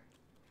Sunday.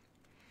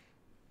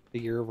 The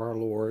year of our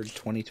Lord,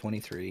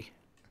 2023.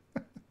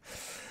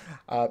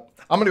 I'm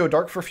going to go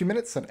dark for a few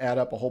minutes and add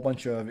up a whole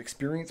bunch of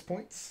experience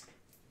points.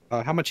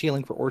 How much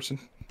healing for Orson?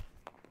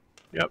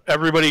 Yep.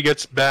 Everybody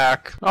gets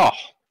back.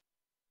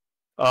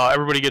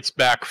 Everybody gets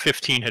back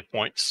 15 hit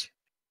points.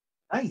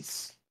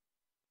 Nice.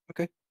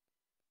 Okay.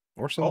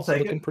 Orson's I'll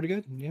take looking it. pretty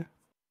good. Yeah.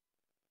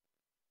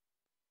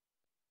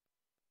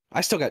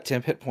 I still got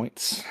 10 hit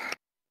points.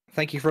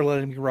 Thank you for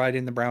letting me ride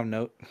in the brown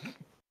note.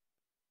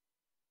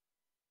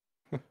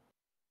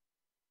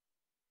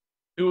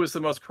 Who was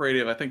the most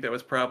creative? I think that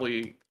was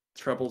probably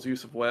Treble's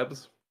use of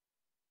webs.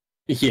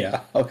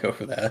 Yeah, I'll go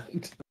for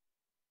that.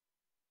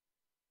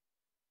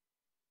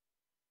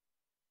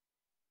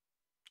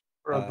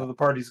 The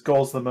party's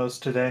goals the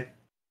most today.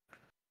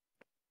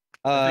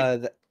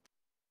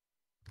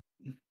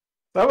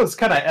 That was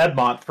kind of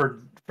Edmont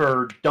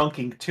for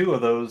dunking 2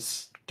 of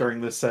those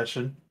during this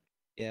session.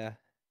 Yeah.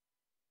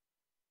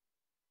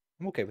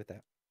 I'm okay with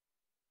that.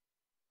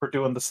 For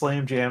doing the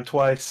slam jam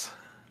twice.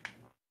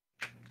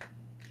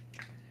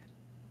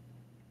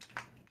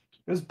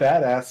 It was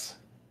badass.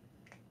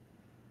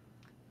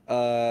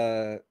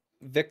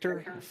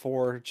 Victor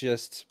for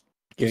just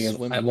Getting his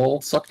swimming,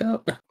 eyeball sucked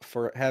out.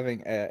 for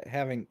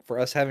having for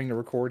us having to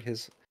record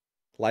his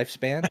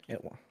lifespan.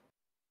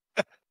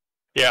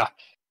 Yeah.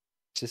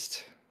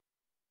 Just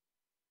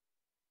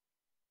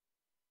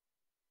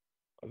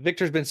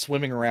Victor's been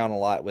swimming around a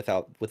lot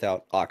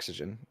without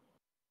oxygen,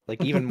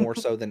 like even more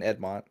so than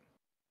Edmont.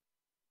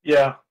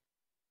 Yeah.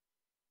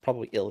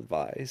 Probably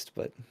ill-advised,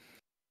 but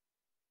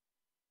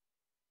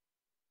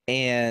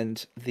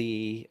and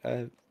the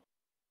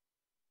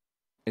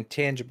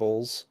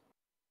intangibles.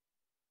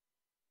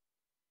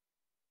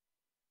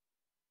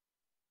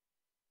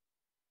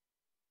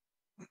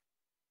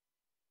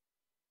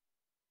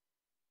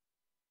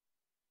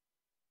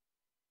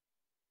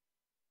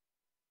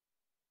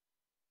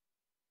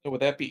 So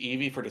would that be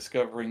Evie for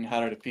discovering how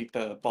to defeat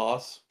the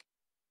boss?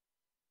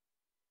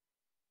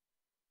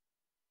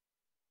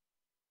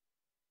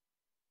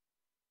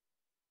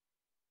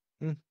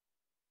 I'm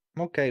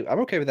okay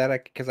with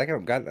that because I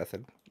don't got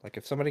nothing. Like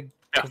if somebody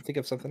can think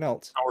of something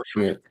else. I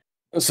mean,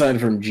 aside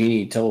from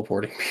Genie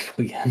teleporting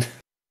people again.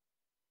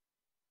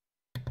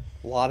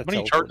 A lot of How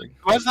many teleporting.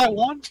 Who has that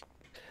wand?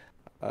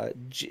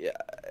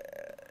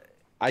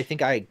 I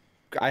think I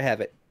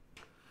have it.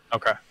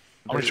 Okay.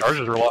 How many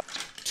charges are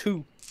left?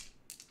 2.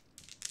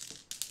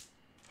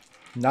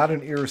 Not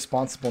an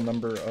irresponsible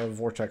number of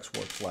vortex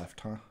warps left,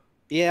 huh?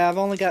 Yeah, I've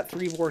only got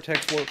 3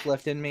 vortex warps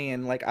left in me,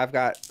 and like I've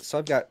got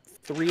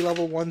 3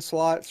 level 1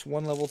 slots,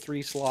 1 level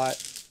 3 slot,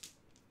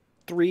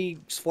 3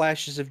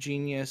 flashes of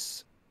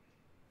genius,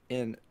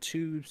 and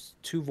two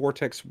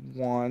vortex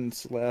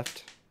wands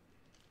left.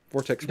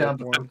 Vortex warp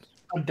wands.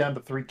 I'm down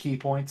to 3 key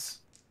points.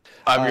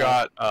 I've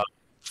got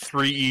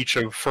 3 each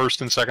of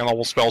first and second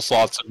level spell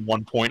slots and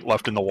 1 point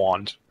left in the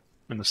wand,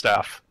 in the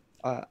staff.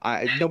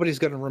 Nobody's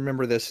gonna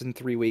remember this in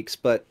 3 weeks,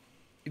 but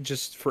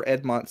just for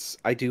Edmont's,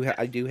 I do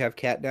have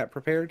catnap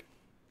prepared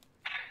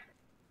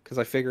because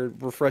I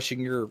figured refreshing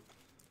your.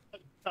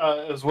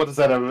 What is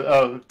that?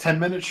 A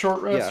 10-minute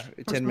short rest?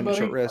 Yeah, 10-minute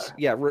short rest.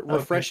 Yeah,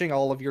 refreshing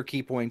all of your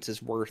key points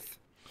is worth.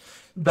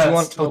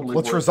 That's totally.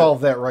 Let's resolve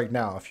that right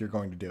now if you're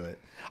going to do it.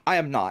 I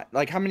am not.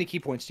 Like, how many key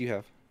points do you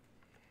have?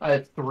 I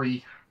have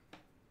 3.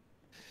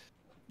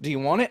 Do you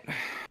want it?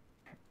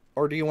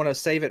 Or do you want to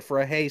save it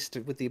for a haste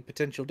with the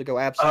potential to go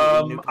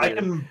absolutely nuclear? I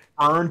can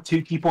earn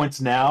 2 key points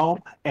now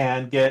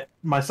and get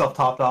myself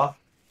topped off.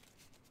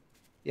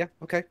 Yeah,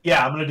 okay.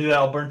 Yeah, I'm going to do that.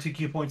 I'll burn 2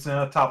 key points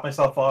now, top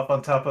myself off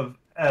on top of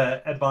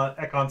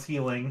Ekon's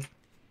healing.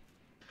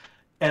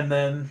 And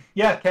then,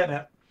 yeah,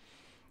 catnap.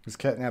 Does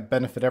catnap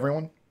benefit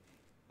everyone?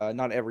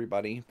 Not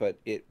everybody, but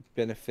it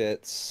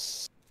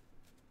benefits...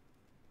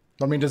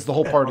 I mean, does the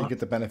whole party get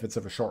the benefits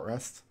of a short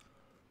rest?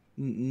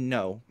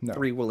 No.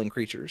 3 willing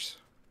creatures.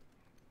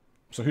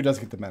 So who does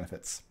get the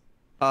benefits?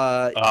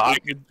 I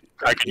could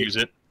use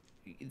it.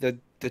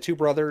 The 2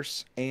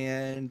 brothers,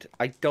 and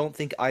I don't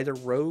think either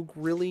rogue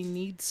really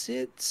needs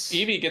it.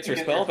 Evie gets her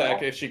spell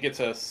back if she gets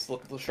a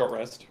short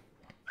rest.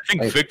 I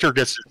think Victor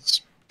gets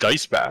his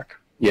dice back.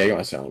 Yeah, you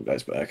want to sound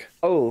dice back.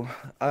 Oh,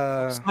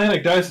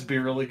 Psionic dice would be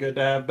really good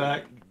to have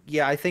back.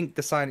 Yeah, I think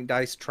the Psionic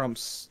dice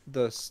trumps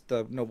the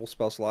noble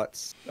spell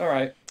slots. All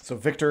right. So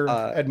Victor,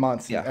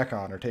 Edmont, and yeah.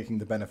 Ekon are taking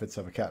the benefits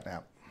of a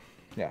catnap.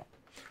 Yeah.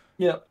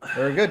 Yep.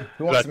 Very good.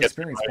 Who wants some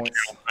experience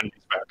points?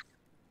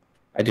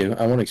 I do.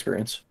 I want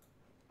experience.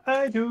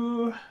 I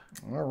do.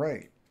 All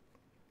right.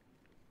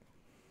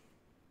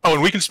 Oh,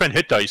 and we can spend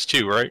hit dice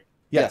too, right?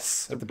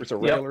 Yes. It's a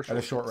regular at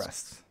a short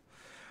rest.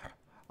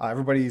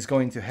 Everybody's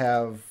going to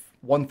have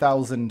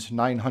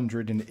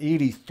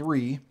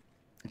 1,983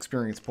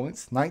 experience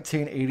points.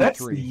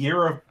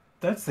 1983.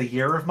 That's the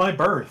year of my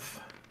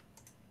birth.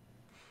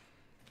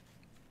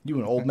 You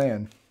an old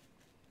man.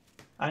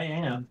 I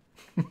am.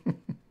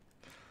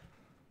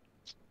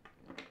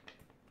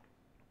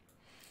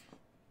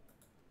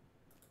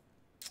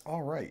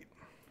 All right.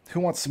 Who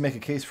wants to make a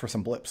case for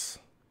some blips?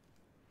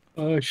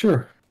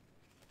 Sure.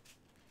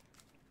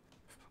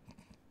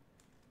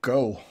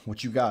 Go.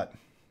 What you got?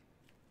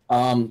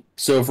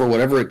 So for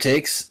whatever it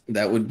takes,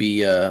 that would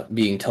be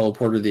being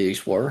teleported the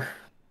Explorer.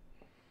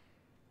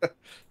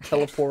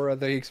 Telepora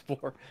the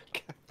Explorer.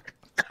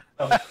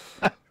 Oh.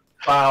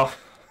 Wow.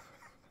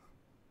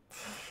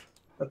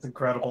 That's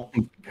incredible.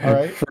 All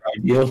right. For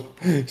ideal,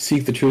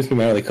 seek the truth no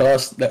matter the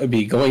cost. That would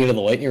be going into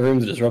the lightning room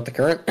to disrupt the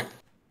current,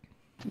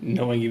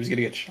 knowing he was going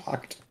to get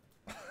shocked.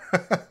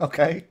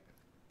 Okay.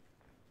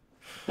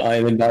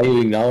 And then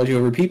valuing knowledge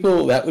over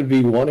people, that would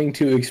be wanting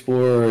to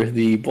explore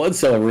the blood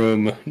cell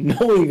room,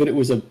 knowing that it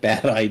was a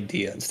bad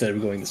idea instead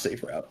of going the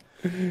safe route.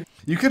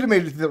 You could have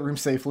made it to the room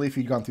safely if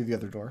you'd gone through the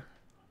other door.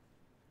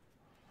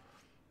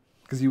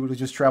 Because you would have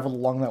just traveled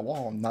along that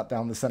wall and not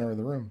down the center of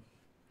the room.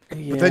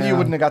 Yeah. But then you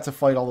wouldn't have got to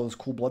fight all those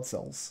cool blood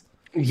cells.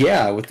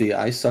 Yeah, with the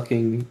eye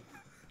sucking.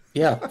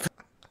 Yeah.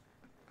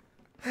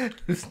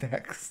 Who's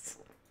next?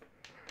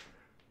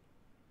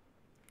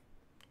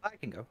 I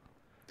can go.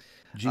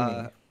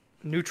 Genie.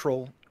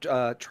 Neutral.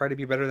 Try to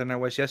be better than I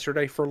was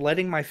yesterday for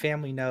letting my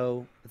family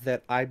know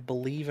that I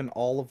believe in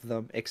all of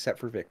them except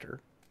for Victor.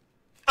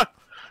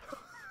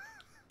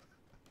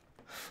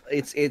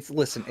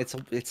 Listen,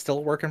 it's still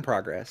a work in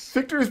progress.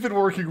 Victor has been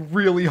working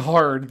really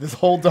hard this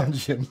whole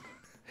dungeon.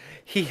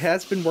 He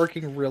has been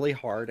working really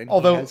hard, and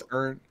Although he has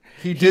earned.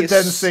 He did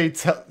then say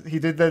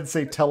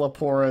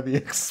Telepora the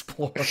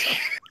Explorer.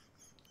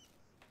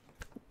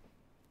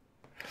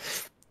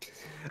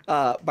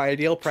 My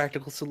ideal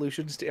practical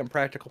solutions to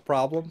impractical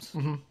problems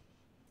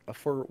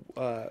for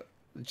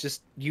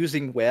just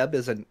using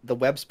the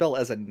web spell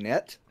as a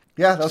net.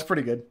 Yeah, that's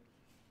pretty good.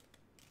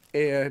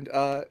 And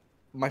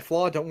my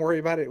flaw, don't worry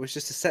about it. It was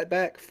just a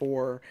setback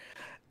for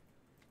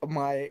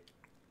my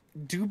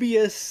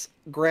dubious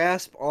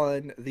grasp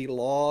on the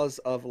laws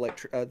of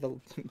the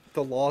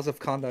laws of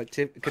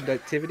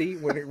conductivity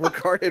when it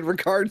in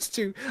regards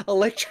to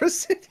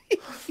electricity.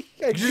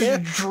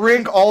 Just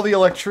drink all the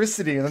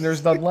electricity and then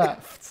there's none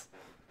left.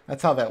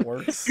 That's how that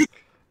works.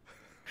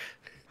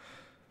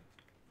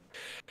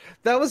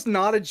 That was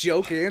not a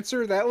joke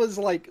answer. That was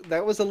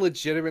a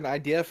legitimate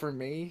idea for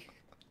me.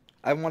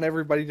 I want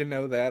everybody to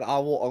know that. I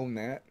will own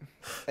that.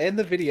 And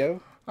the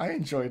video. I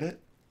enjoyed it.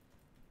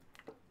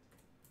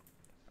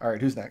 All right,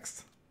 who's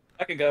next?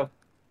 I can go.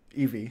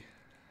 Evie.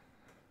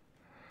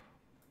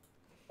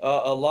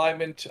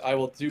 Alignment, I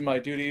will do my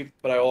duty,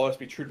 but I will always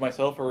be true to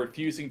myself for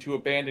refusing to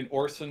abandon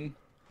Orson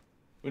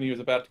when he was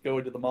about to go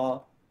into the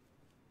maw.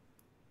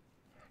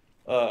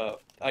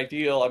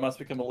 Ideal, I must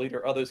become a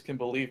leader others can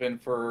believe in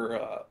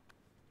for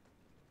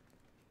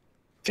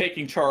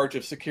taking charge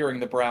of securing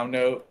the brown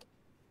note.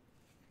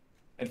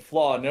 And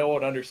flaw, no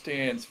one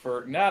understands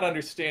for not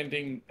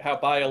understanding how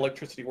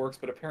bioelectricity works,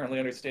 but apparently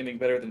understanding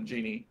better than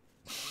Genie.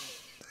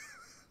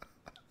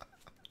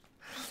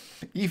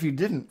 Evie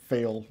didn't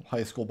fail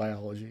high school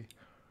biology.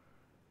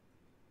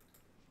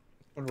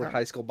 I wonder what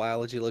high school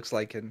biology looks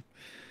like in...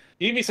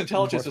 Evie's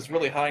intelligence is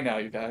really high now,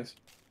 you guys.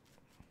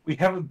 We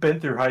haven't been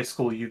through high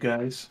school, you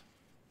guys.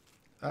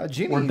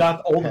 Genie We're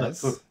not old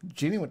enough.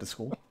 Genie went to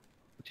school.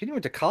 Genie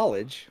went to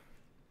college.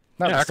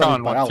 Not Yeah, to study Ekon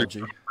went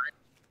biology.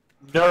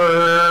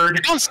 Nerd!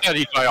 You don't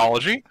study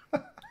biology.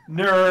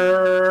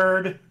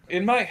 Nerd!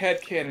 In my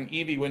headcanon,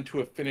 Evie went to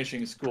a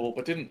finishing school,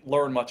 but didn't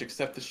learn much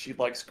except that she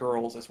likes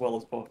girls as well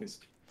as boys.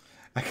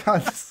 I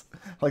can't...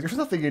 there's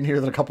nothing in here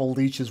that a couple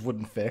leeches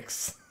wouldn't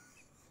fix.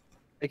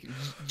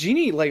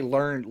 Genie,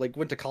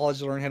 went to college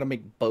to learn how to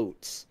make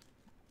boats.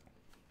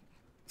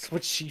 That's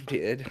what she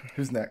did.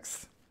 Who's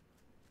next?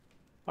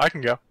 I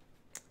can go.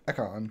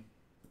 Ekon.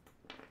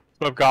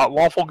 So I've got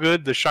lawful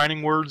good, the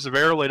shining words of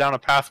air lay down a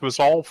path of us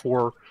all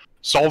for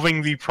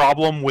solving the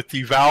problem with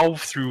the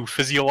valve through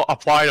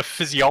applied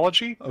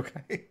physiology.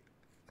 Okay.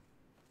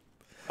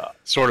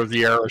 Sort of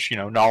the airish,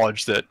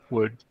 knowledge that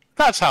would.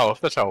 That's how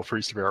a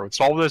priest of air would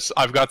solve this.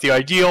 I've got the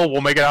ideal.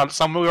 We'll make it out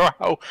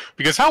somehow,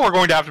 because how we're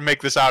going to have to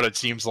make this out, it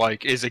seems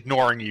like, is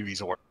ignoring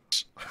Evie's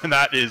orders, and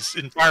that is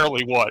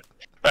entirely what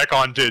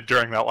Ekon did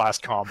during that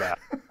last combat.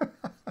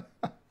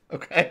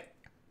 Okay.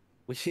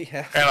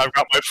 Yeah. And I've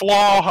got my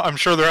flaw. I'm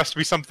sure there has to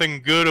be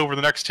something good over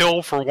the next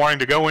hill for wanting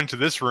to go into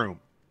this room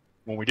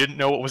when we didn't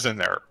know what was in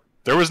there.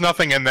 There was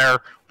nothing in there,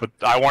 but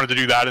I wanted to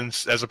do that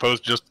as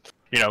opposed to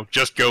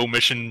just go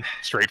mission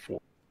straight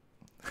forward.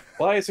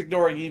 Why is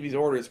ignoring Evie's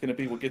orders going to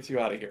be what gets you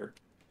out of here?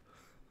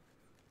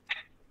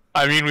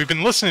 I mean, we've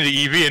been listening to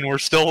Evie and we're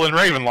still in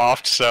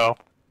Ravenloft, so...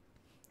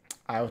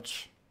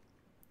 Ouch.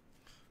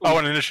 Oh,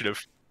 an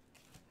initiative.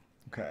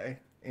 Okay.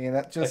 And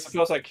that I just...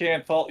 suppose I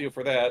can't fault you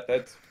for that.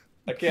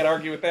 I can't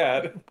argue with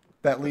that.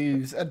 That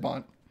leaves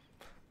Edmont.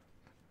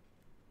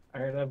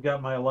 Alright, I've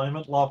got my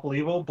alignment, lawful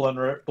evil,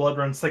 blood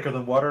runs thicker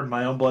than water, and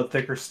my own blood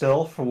thicker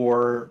still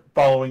for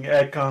following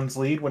Ekon's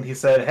lead when he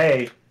said,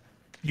 "Hey,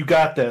 you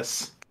got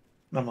this."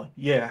 And I'm like,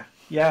 yeah,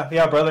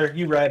 brother,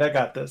 you right, I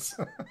got this.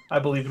 I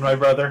believe in my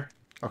brother.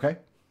 Okay.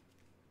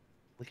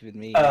 Look at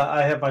me.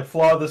 I have my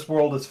flaw. This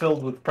world is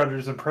filled with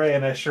predators and prey,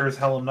 and I sure as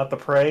hell am not the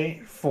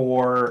prey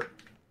for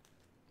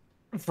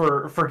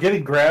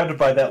getting grabbed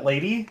by that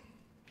lady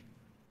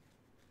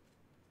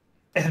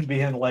and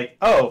being like,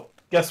 "Oh,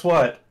 guess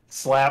what?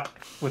 Slap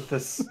with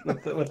this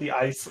with the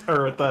ice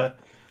or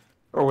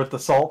with the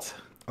salt."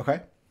 Okay.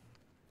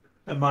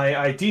 And my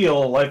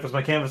ideal life is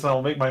my canvas, and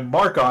I'll make my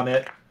mark on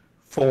it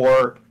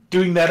for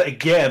doing that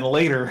again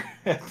later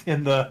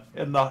in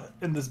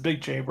this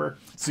big chamber.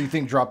 So you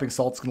think dropping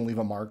salt's going to leave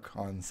a mark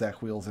on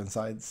Zach Wheel's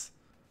insides?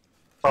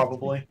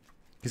 Probably.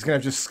 He's going to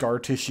have just scar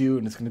tissue,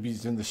 and it's going to be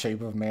in the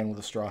shape of a man with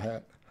a straw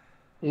hat.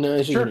 No,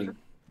 it's Sure. just gonna be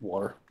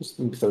water. It's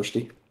gonna be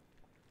thirsty.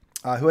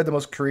 Who had the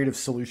most creative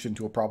solution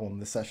to a problem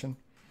this session?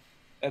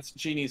 That's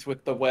Genie's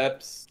with the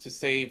webs to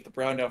save the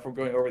brown note from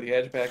going over the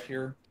edge back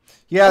here.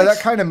 Yeah, that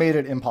kind of made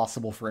it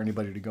impossible for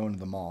anybody to go into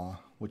the maw,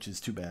 which is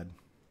too bad.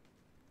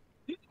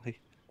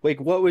 Like,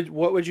 what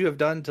would you have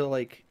done to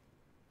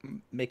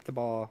make the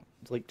maw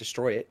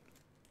destroy it?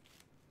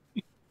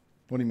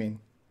 What do you mean?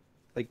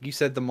 Like you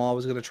said, the maw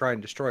was going to try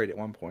and destroy it at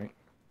one point.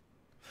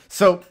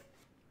 So,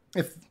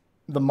 if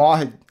the maw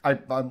had,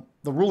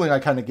 the ruling I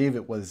kind of gave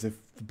it was if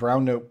the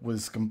brown note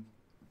was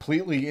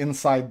completely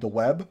inside the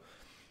web,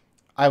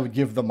 I would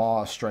give the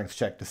maw a strength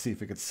check to see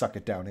if it could suck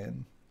it down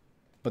in.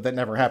 But that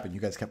never happened.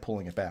 You guys kept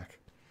pulling it back.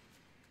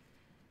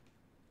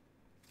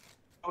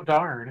 Oh,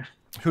 darn.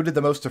 Who did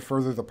the most to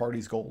further the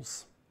party's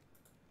goals?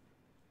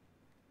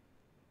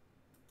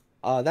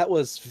 That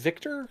was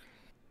Victor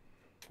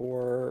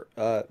for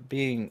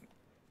being.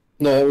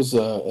 No, it was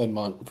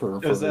Edmont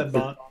for. It was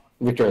Edmont.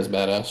 Victor as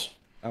badass.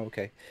 Oh,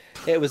 okay.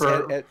 It was.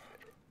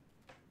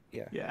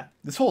 Yeah. Yeah.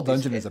 This whole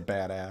dungeon is a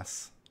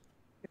badass.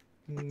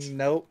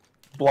 Nope.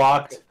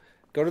 Blocked.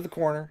 Go to the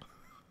corner.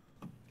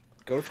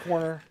 Go to the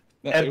corner.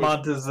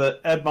 Edmont is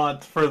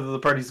Edmont further the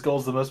party's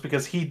goals the most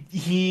because he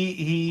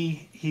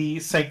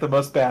sank the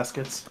most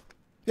baskets.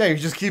 Yeah, you're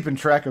just keeping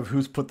track of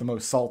who's put the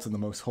most salt in the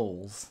most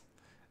holes.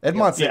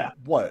 Edmont's at,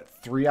 what,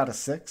 3 out of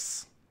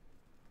 6?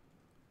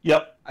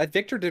 Yep.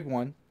 Victor did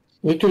one.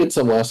 Victor did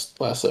some last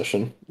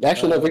session.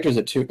 Actually, no, Victor's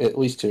at 2, at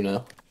least 2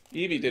 now.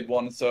 Evie did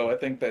one, so I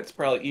think that's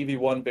probably Evie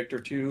 1, Victor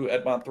 2,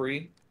 Edmont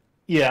 3.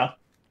 Yeah.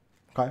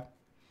 Okay.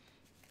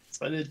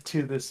 So I did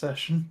 2 this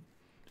session.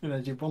 And I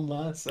did 1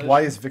 last session.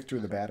 Why is Victor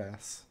the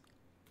badass?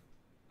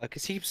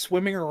 Because he keeps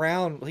swimming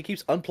around. He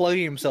keeps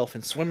unplugging himself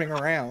and swimming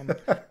around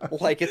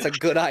like it's a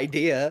good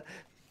idea.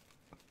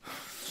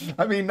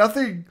 I mean,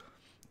 nothing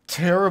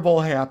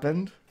terrible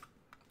happened.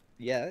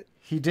 Yeah.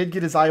 He did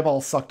get his eyeball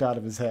sucked out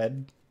of his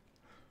head.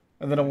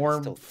 And then a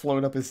worm Still...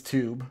 floated up his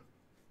tube.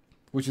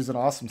 Which is an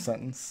awesome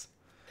sentence.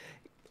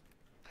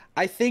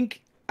 I think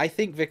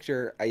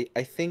Victor, I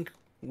think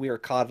we are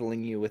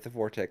coddling you with the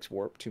vortex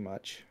warp too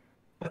much.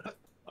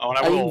 Oh, and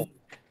I will.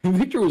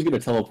 Victor was going to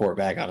teleport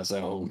back on his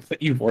own,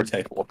 but you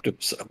vortex warped him,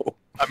 so.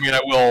 I mean,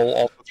 I will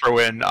also throw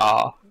in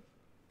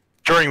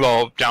during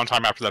the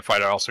downtime after that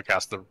fight. I also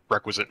cast the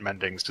requisite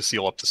mendings to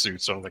seal up the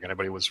suits. So I don't think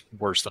anybody was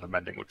worse than a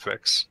mending would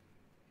fix.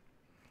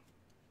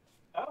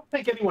 I don't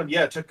think anyone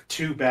yet took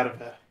too bad of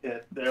a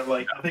hit. They're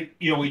like, I think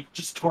we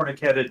just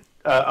tourniqueted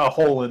a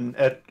hole in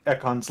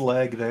Ekon's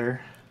leg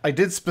there. I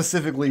did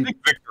specifically.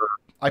 Victor.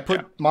 I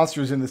put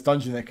monsters in this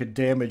dungeon that could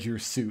damage your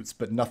suits,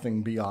 but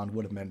nothing beyond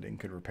what a mending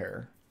could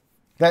repair.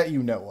 That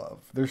you know of.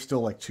 There's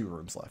still like 2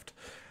 rooms left.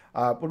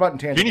 What about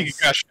intangibles? You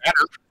got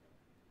shattered.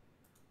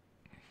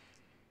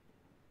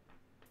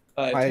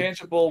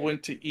 Intangible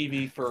went to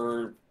Evie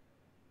for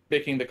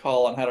making the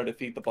call on how to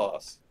defeat the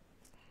boss.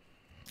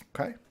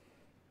 Okay.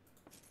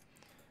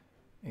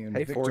 And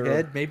Hey, Victor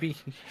forehead, maybe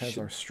has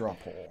our straw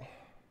poll.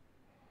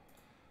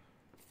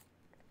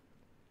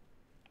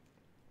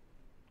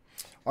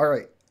 All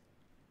right.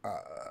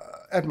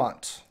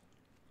 Edmont.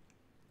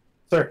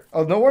 Sir.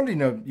 Oh, no wonder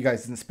you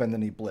guys didn't spend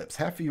any blips.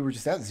 Half of you were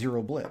just at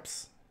 0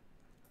 blips.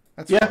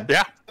 That's fun.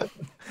 Yeah.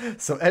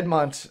 So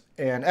Edmont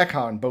and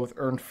Ekon both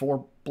earned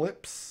 4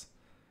 blips.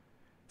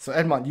 So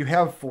Edmont, you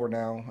have 4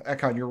 now.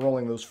 Ekon, you're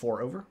rolling those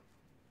 4 over.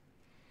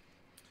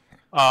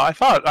 I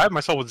thought I had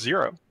myself with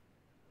 0.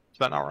 Is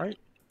that not right?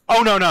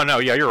 Oh, no.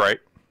 Yeah, you're right.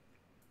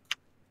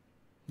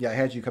 Yeah, I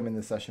had you come in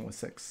this session with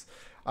 6.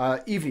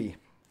 Evie,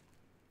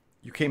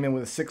 you came in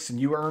with a 6 and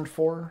you earned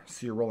 4,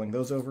 so you're rolling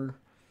those over.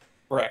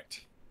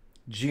 Correct.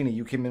 Jeannie,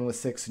 you came in with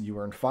 6 and you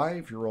earned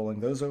 5. You're rolling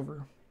those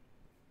over.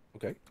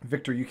 Okay.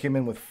 Victor, you came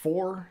in with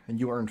 4 and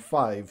you earned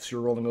 5, so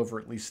you're rolling over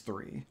at least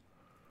 3.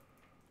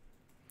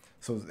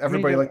 So does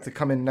everybody like to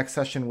come in next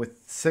session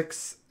with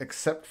 6,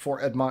 except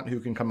for Edmont, who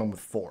can come in with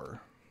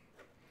 4.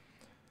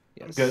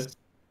 Yes. Good.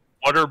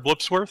 What are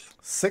blips worth?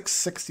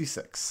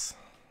 666.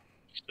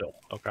 Still.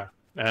 Okay.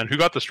 And who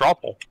got the straw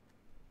poll?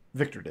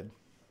 Victor did.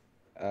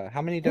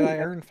 How many did I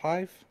earn?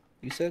 5?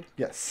 You said?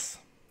 Yes.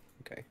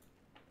 Okay.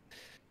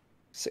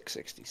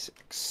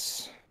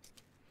 666.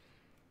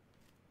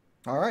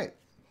 All right.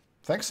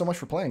 Thanks so much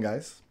for playing,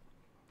 guys.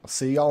 I'll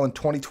see y'all in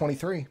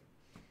 2023.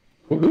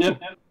 Yep.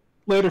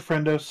 Later,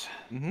 friendos.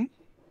 Mm-hmm.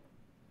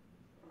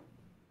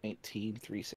 19, 3,